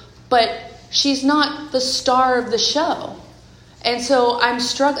character. But she's not the star of the show. And so I'm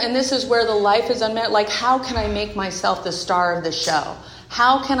struggling. And this is where the life is unmet. Like, how can I make myself the star of the show?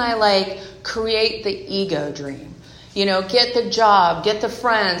 How can I, like, create the ego dream? Get the job, get the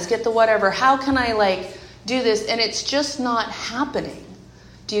friends, get the whatever. How can I, like, do this? And it's just not happening.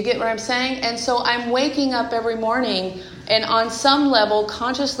 Do you get what I'm saying? And so I'm waking up every morning, and on some level,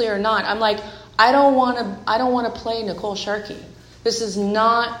 consciously or not, I'm like, I don't want to play Nicole Sharkey. This is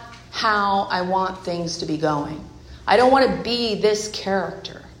not how I want things to be going. I don't want to be this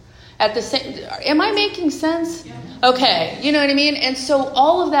character. Am I making sense? Yeah. Okay, you know what I mean? And so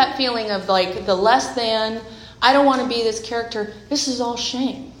all of that feeling of like the less than, I don't want to be this character, this is all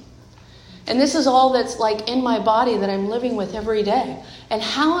shame. And this is all that's like in my body that I'm living with every day. And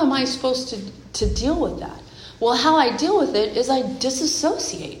how am I supposed to deal with that? Well, how I deal with it is I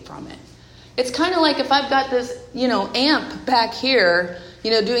disassociate from it. It's kind of like if I've got this, amp back here,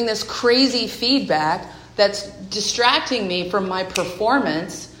 doing this crazy feedback that's distracting me from my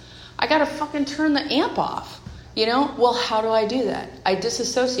performance, I got to fucking turn the amp off. Well, how do I do that? I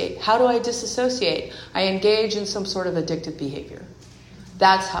disassociate. How do I disassociate? I engage in some sort of addictive behavior.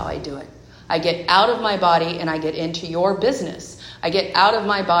 That's how I do it. I get out of my body and I get into your business. I get out of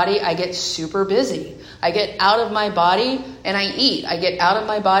my body, I get super busy. I get out of my body and I eat. I get out of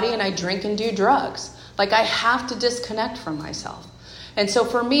my body and I drink and do drugs. Like I have to disconnect from myself. And so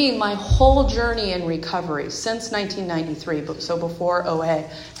for me, my whole journey in recovery since 1993, so before OA,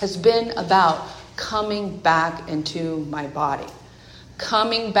 has been about coming back into my body,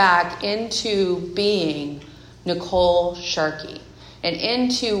 coming back into being Nicole Sharkey, and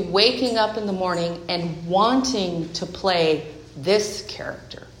into waking up in the morning and wanting to play this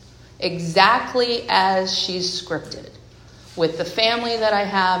character exactly as she's scripted, with the family that I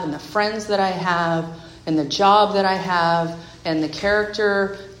have and the friends that I have and the job that I have and the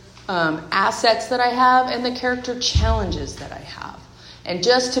character assets that I have and the character challenges that I have. And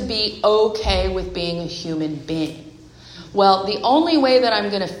just to be okay with being a human being. Well, the only way that I'm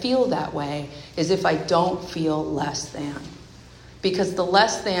going to feel that way is if I don't feel less than. Because the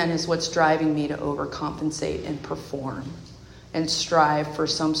less than is what's driving me to overcompensate and perform and strive for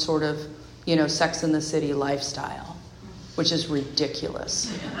some sort of, Sex and the City lifestyle, which is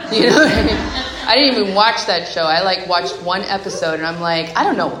ridiculous. You know what I mean? I didn't even watch that show. I watched one episode and I'm like, I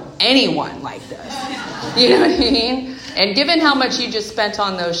don't know anyone like this. You know what I mean? And given how much you just spent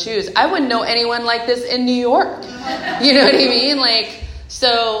on those shoes, I wouldn't know anyone like this in New York. You know what I mean?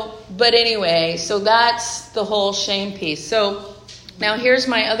 But anyway, so that's the whole shame piece. So now here's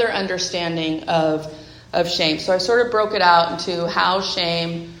my other understanding of shame. So I sort of broke it out into how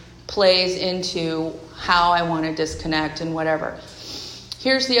shame plays into how I want to disconnect and whatever.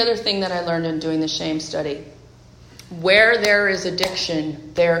 Here's the other thing that I learned in doing the shame study. Where there is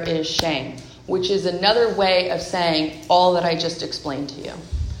addiction, there is shame, which is another way of saying all that I just explained to you.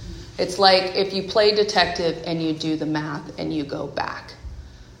 It's like if you play detective and you do the math and you go back.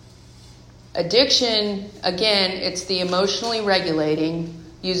 Addiction, again, it's the emotionally regulating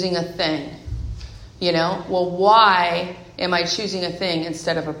using a thing. You know, well, why am I choosing a thing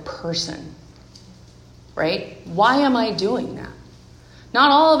instead of a person? Right? Why am I doing that?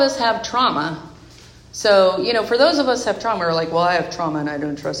 Not all of us have trauma. So, you know, for those of us who have trauma, we're like, well, I have trauma and I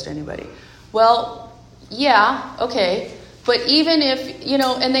don't trust anybody. Well, yeah, okay. But even if, you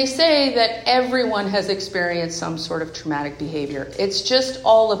know, and they say that everyone has experienced some sort of traumatic behavior. It's just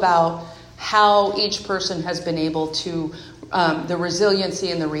all about how each person has been able to, the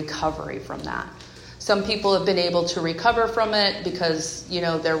resiliency and the recovery from that. Some people have been able to recover from it because, you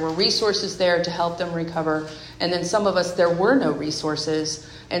know, there were resources there to help them recover. And then some of us, there were no resources.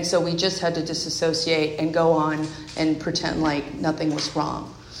 And so we just had to disassociate and go on and pretend like nothing was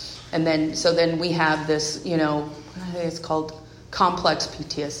wrong. And then, so then we have this, you know, I think it's called complex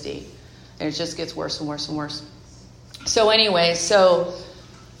PTSD. And it just gets worse and worse and worse. So anyway, so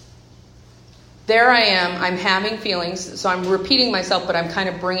there I am. I'm having feelings. So I'm repeating myself, but I'm kind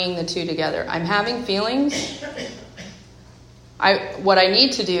of bringing the two together. I'm having feelings. What I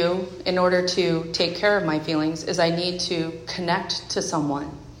need to do in order to take care of my feelings is I need to connect to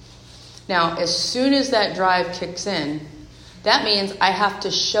someone. Now, as soon as that drive kicks in, that means I have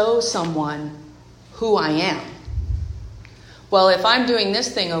to show someone who I am. Well, if I'm doing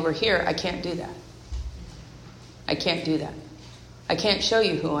this thing over here, I can't do that. I can't do that. I can't show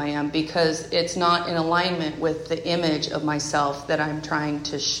you who I am because it's not in alignment with the image of myself that I'm trying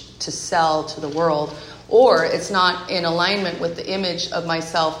to sell to the world, or it's not in alignment with the image of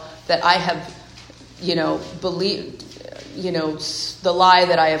myself that I have, you know, believed, you know, the lie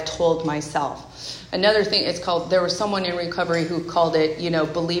that I have told myself. Another thing, it's called, there was someone in recovery who called it, you know,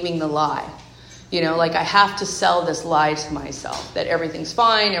 believing the lie. You know, like I have to sell this lie to myself that everything's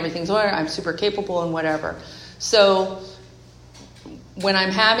fine, everything's all right, I'm super capable and whatever. So when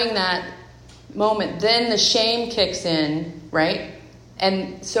I'm having that moment, then the shame kicks in, right?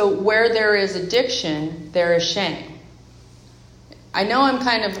 And so where there is addiction, there is shame. I know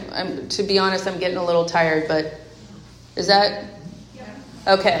I'm to be honest, I'm getting a little tired, but is that? Yeah.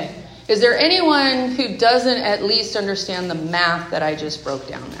 Okay. Is there anyone who doesn't at least understand the math that I just broke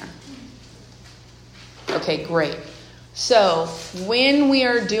down there? Okay, great. So when we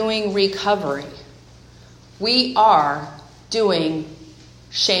are doing recovery, we are doing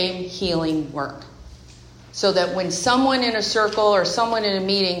shame healing work. So that when someone in a circle or someone in a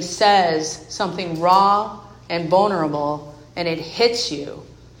meeting says something raw and vulnerable and it hits you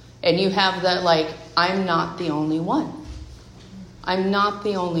and you have that like, I'm not the only one. I'm not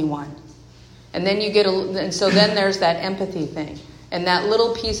the only one. And then you get and so then there's that empathy thing. And that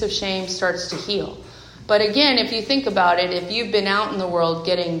little piece of shame starts to heal. But again, if you think about it, if you've been out in the world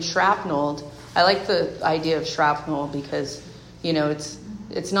getting shrapneled, I like the idea of shrapnel because, you know,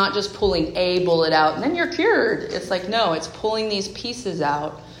 it's not just pulling a bullet out and then you're cured. It's like, no, it's pulling these pieces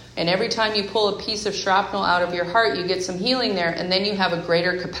out. And every time you pull a piece of shrapnel out of your heart, you get some healing there. And then you have a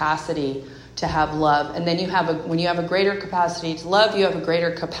greater capacity to have love. And then when you have a greater capacity to love, you have a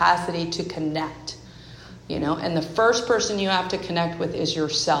greater capacity to connect. You know, and the first person you have to connect with is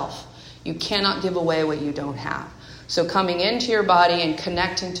yourself. You cannot give away what you don't have. So coming into your body and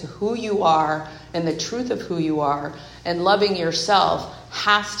connecting to who you are and the truth of who you are and loving yourself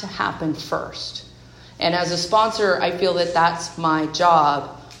has to happen first. And as a sponsor, I feel that that's my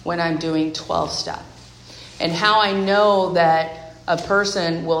job when I'm doing 12-step. And how I know that a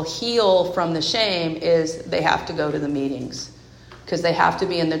person will heal from the shame is they have to go to the meetings because they have to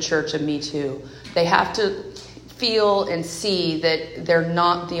be in the church of Me Too. They have to feel and see that they're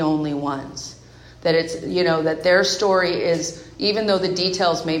not the only ones. That it's, you know, that their story is, even though the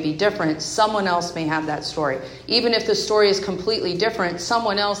details may be different, someone else may have that story. Even if the story is completely different,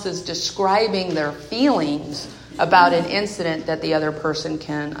 someone else is describing their feelings about an incident that the other person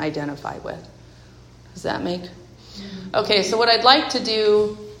can identify with. Does that make? Okay, so what I'd like to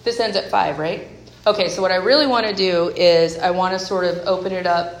do, this ends at 5, right? Okay, so what I really want to do is I want to sort of open it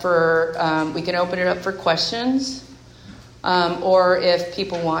up for, we can open it up for questions. Or if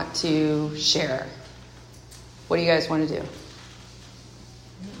people want to share. What do you guys want to do?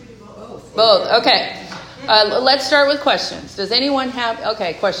 Both. Okay. Let's start with questions. Does anyone have...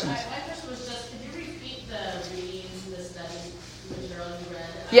 Okay, questions. My question was just, could you repeat the readings, the study material you read?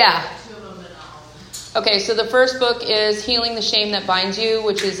 Yeah. Two of them, but not all of them. Okay, so the first book is Healing the Shame That Binds You,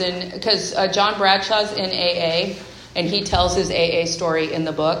 which is because John Bradshaw's in AA, and he tells his AA story in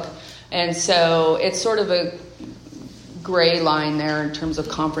the book. And so it's sort of a gray line there in terms of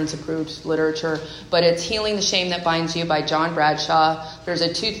conference-approved literature. But it's Healing the Shame That Binds You by John Bradshaw. There's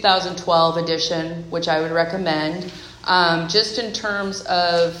a 2012 edition, which I would recommend. Just in terms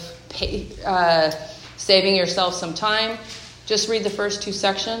of saving yourself some time, just read the first 2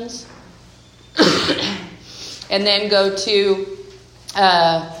 sections. And then go to, you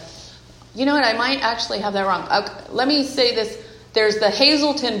know what, I might actually have that wrong. Let me say this. There's the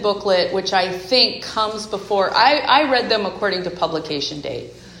Hazelton booklet, which I think comes before. I read them according to publication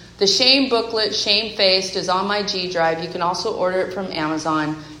date. The Shame booklet, Shamefaced, is on my G Drive. You can also order it from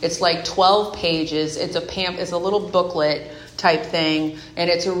Amazon. It's like 12 pages. It's a little booklet type thing. And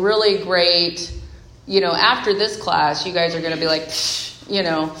it's a really great, after this class, you guys are going to be like,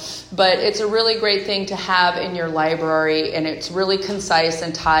 but it's a really great thing to have in your library, and it's really concise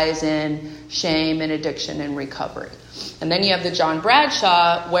and ties in shame and addiction and recovery. And then you have the John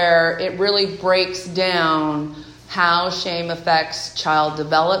Bradshaw, where it really breaks down how shame affects child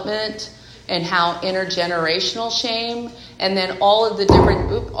development and how intergenerational shame, and then all of the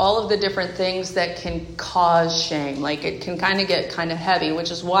different things that can cause shame. Like it can kind of get kind of heavy,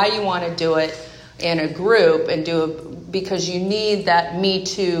 which is why you want to do it in a group and because you need that me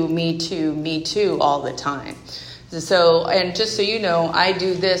too all the time. So, and just so you know, I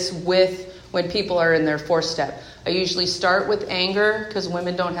do this when people are in their 4th step. I usually start with anger because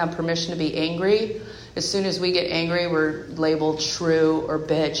women don't have permission to be angry. As soon as we get angry, we're labeled shrew or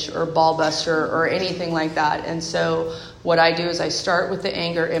bitch or ballbuster or anything like that. And so what I do is I start with the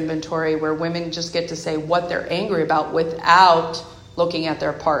anger inventory, where women just get to say what they're angry about without looking at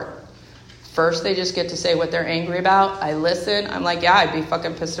their part. First, they just get to say what they're angry about. I listen. I'm like, yeah, I'd be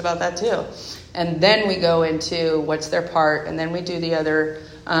fucking pissed about that too. And then we go into what's their part, and then we do the other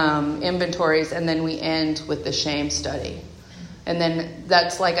inventories, and then we end with the shame study. And then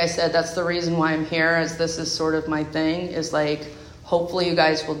that's, like I said, that's the reason why I'm here, as this is sort of my thing, is like, hopefully you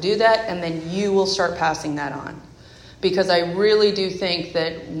guys will do that, and then you will start passing that on. Because I really do think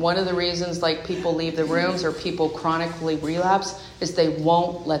that one of the reasons like people leave the rooms or people chronically relapse is they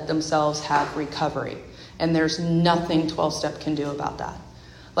won't let themselves have recovery. And there's nothing 12-step can do about that.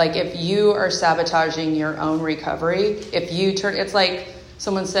 Like if you are sabotaging your own recovery, it's like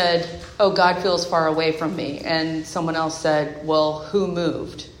someone said, oh, God feels far away from me. And someone else said, well, who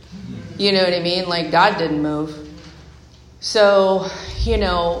moved? You know what I mean? Like God didn't move. So,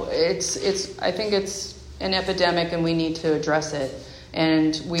 I think it's an epidemic and we need to address it.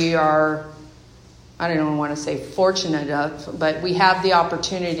 And we are, I don't even want to say fortunate enough, but we have the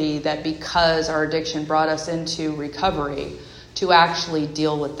opportunity that because our addiction brought us into recovery to actually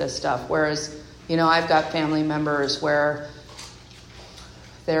deal with this stuff. Whereas, I've got family members where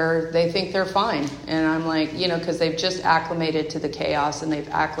they think they're fine. And I'm like, because they've just acclimated to the chaos and they've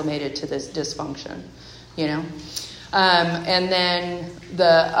acclimated to this dysfunction, And then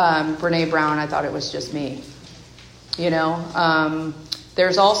the Brene Brown, I thought it was just me, she's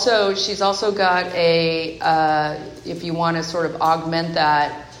also got if you want to sort of augment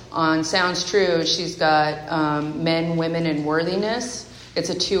that on Sounds True, she's got Men, Women, and Worthiness. It's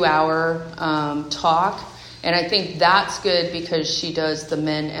a 2-hour talk. And I think that's good because she does the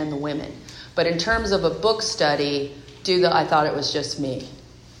men and the women. But in terms of a book study, I thought it was just me.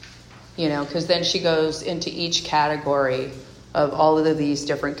 Because then she goes into each category of all of these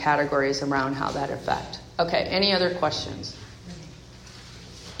different categories around how that affect. Okay, any other questions?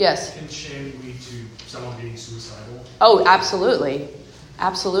 Yes? Can shame lead to someone being suicidal? Oh, absolutely.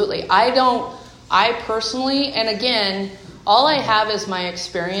 Absolutely. I personally, and again, all I have is my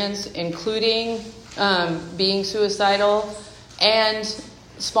experience, including being suicidal and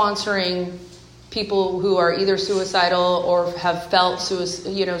sponsoring people who are either suicidal or have felt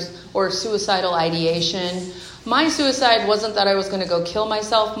suicidal ideation. My suicide wasn't that I was going to go kill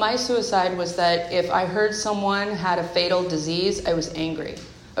myself. My suicide was that if I heard someone had a fatal disease, I was angry.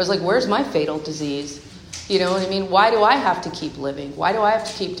 I was like, where's my fatal disease? You know what I mean? Why do I have to keep living? Why do I have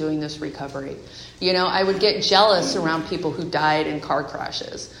to keep doing this recovery? I would get jealous around people who died in car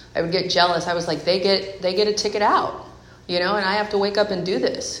crashes. I would get jealous. I was like, they get a ticket out, and I have to wake up and do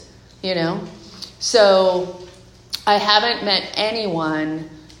this, So I haven't met anyone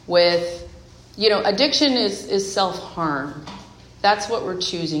with, addiction is self-harm. That's what we're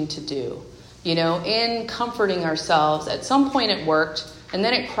choosing to do, in comforting ourselves. At some point it worked, and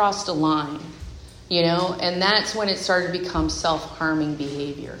then it crossed a line, and that's when it started to become self-harming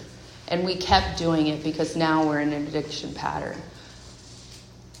behavior. And we kept doing it because now we're in an addiction pattern.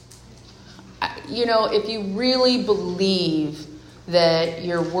 if you really believe that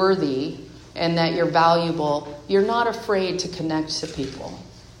you're worthy and that you're valuable, you're not afraid to connect to people.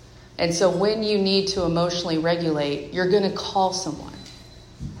 And so when you need to emotionally regulate, you're going to call someone.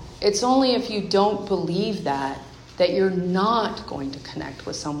 It's only if you don't believe that you're not going to connect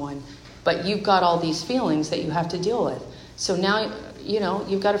with someone, but you've got all these feelings that you have to deal with. So now,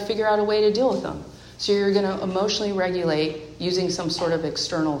 you've got to figure out a way to deal with them. So you're going to emotionally regulate using some sort of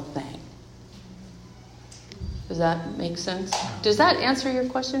external thing. Does that make sense? Does that answer your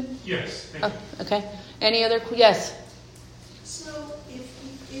question? Yes, thank you. Okay. Any other? Yes. So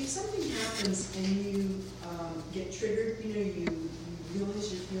if something happens and you get triggered, you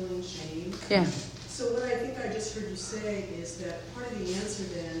realize you're feeling shame. Yeah. So what I think I just heard you say is that part of the answer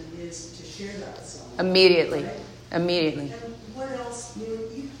then is to share that with someone. Immediately. Right? Immediately. And what else? You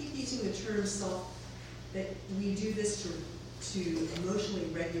keep using the term that we do this to emotionally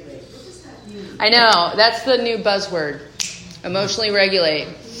regulate. What does that mean? I know. That's the new buzzword. Emotionally regulate.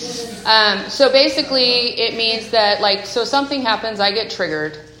 So basically it means that so something happens, I get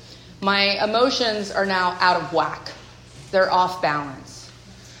triggered. My emotions are now out of whack. They're off balance.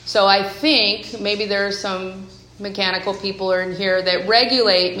 So I think maybe there are some mechanical people in here that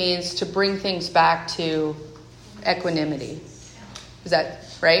regulate means to bring things back to equanimity. Is that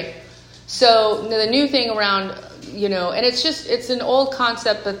right? So the new thing around, and it's an old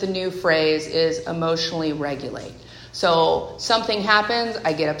concept, but the new phrase is emotionally regulate. So something happens,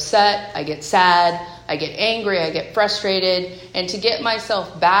 I get upset, I get sad, I get angry, I get frustrated, and to get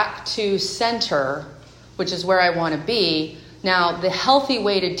myself back to center, which is where I want to be. Now, the healthy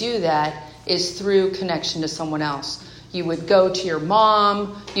way to do that is through connection to someone else. You would go to your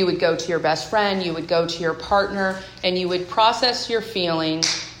mom, you would go to your best friend, you would go to your partner, and you would process your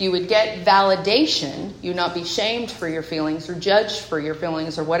feelings. You would get validation. You would not be shamed for your feelings or judged for your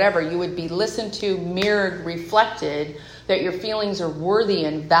feelings or whatever. You would be listened to, mirrored, reflected, that your feelings are worthy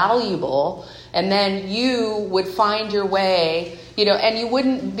and valuable. And then you would find your way,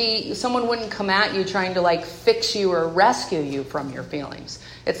 and someone wouldn't come at you trying to fix you or rescue you from your feelings.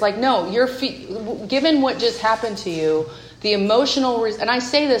 It's no, given what just happened to you, the emotional, and I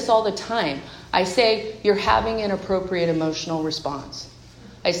say this all the time, I say you're having an appropriate emotional response.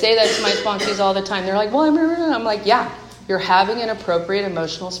 I say that to my sponsees all the time. They're like, well, I'm like, yeah, you're having an appropriate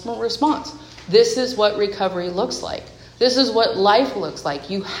emotional response. This is what recovery looks like. This is what life looks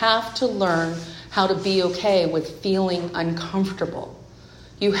like. You have to learn how to be okay with feeling uncomfortable.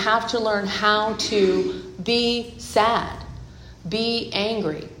 You have to learn how to be sad, be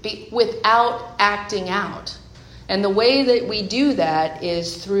angry, without acting out. And the way that we do that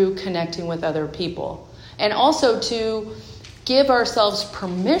is through connecting with other people. And also to give ourselves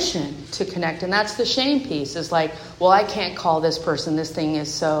permission to connect. And that's the shame piece, is well, I can't call this person. This thing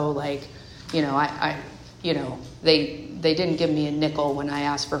is so they didn't give me a nickel when I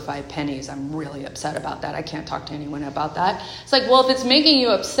asked for 5 pennies. I'm really upset about that. I can't talk to anyone about that. It's well, if it's making you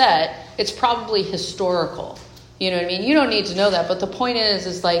upset, it's probably historical. You know what I mean? You don't need to know that. But the point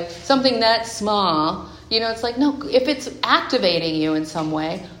is something that small, it's no, if it's activating you in some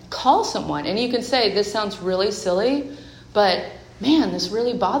way, call someone. And you can say, this sounds really silly, but man, this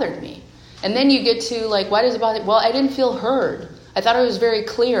really bothered me. And then you get to why does it bother? Well, I didn't feel heard. I thought I was very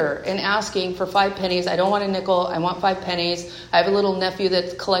clear in asking for 5 pennies. I don't want a nickel. I want 5 pennies. I have a little nephew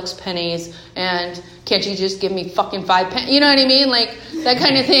that collects pennies. And can't you just give me fucking 5 pennies? You know what I mean? That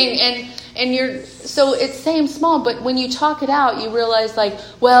kind of thing. And so it's same small, but when you talk it out, you realize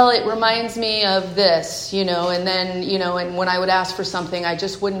well, it reminds me of this, and then, and when I would ask for something, I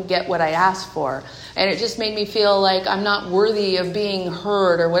just wouldn't get what I asked for. And it just made me feel like I'm not worthy of being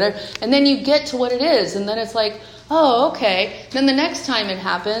heard or whatever. And then you get to what it is. And then it's oh, okay. Then the next time it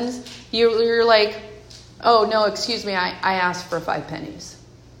happens, you're oh, no, excuse me, I asked for 5 pennies.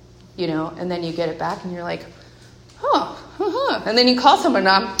 And then you get it back and you're and then you call someone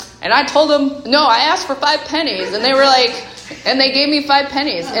and I told them, no, I asked for 5 pennies. And they were and they gave me 5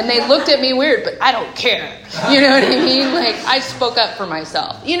 pennies. And they looked at me weird, but I don't care. You know what I mean? I spoke up for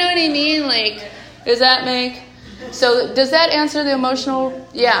myself. You know what I mean? Does that make? So does that answer the emotional?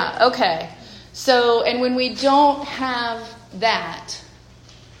 Yeah, okay. So, and when we don't have that,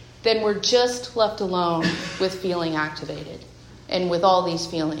 then we're just left alone with feeling activated and with all these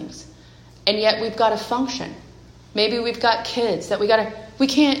feelings. And yet we've got to function. Maybe we've got kids that we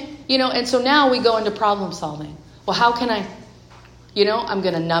can't, and so now we go into problem solving. Well, how can I, I'm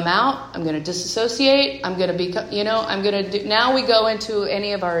going to numb out. I'm going to disassociate. I'm going to now we go into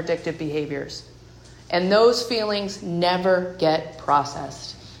any of our addictive behaviors. And those feelings never get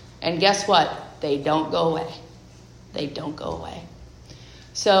processed. And guess what? They don't go away. They don't go away.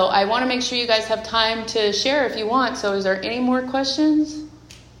 So I want to make sure you guys have time to share if you want. So is there any more questions?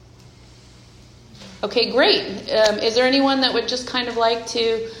 Okay, great. Is there anyone that would just kind of like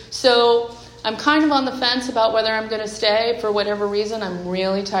to... So I'm kind of on the fence about whether I'm going to stay for whatever reason. I'm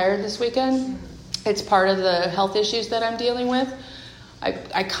really tired this weekend. It's part of the health issues that I'm dealing with.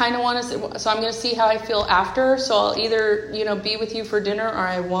 I kind of want to... So I'm going to see how I feel after. So I'll either, be with you for dinner or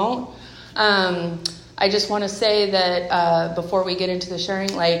I won't. I just want to say that before we get into the sharing,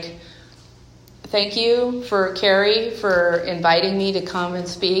 thank you for Carrie for inviting me to come and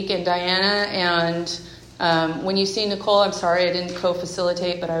speak, and Diana. And when you see Nicole, I'm sorry I didn't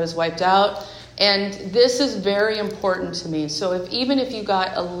co-facilitate, but I was wiped out. And this is very important to me. So even if you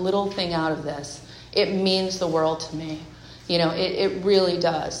got a little thing out of this, it means the world to me. It really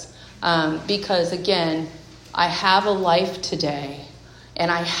does. Because again, I have a life today. And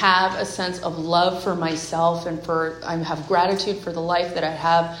I have a sense of love for myself and I have gratitude for the life that I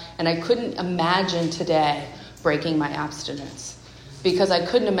have. And I couldn't imagine today breaking my abstinence because I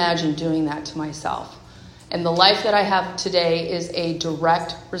couldn't imagine doing that to myself. And the life that I have today is a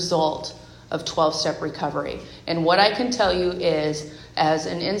direct result of 12-step recovery. And what I can tell you is, as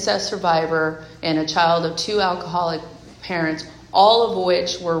an incest survivor and a child of 2 alcoholic parents, all of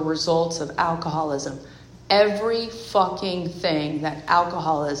which were results of alcoholism, every fucking thing that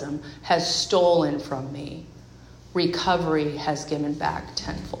alcoholism has stolen from me, recovery has given back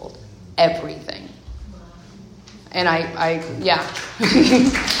tenfold. Everything. And yeah.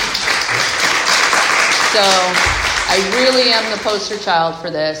 So I really am the poster child for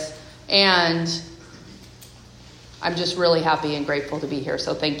this. And I'm just really happy and grateful to be here.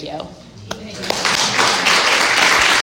 So thank you.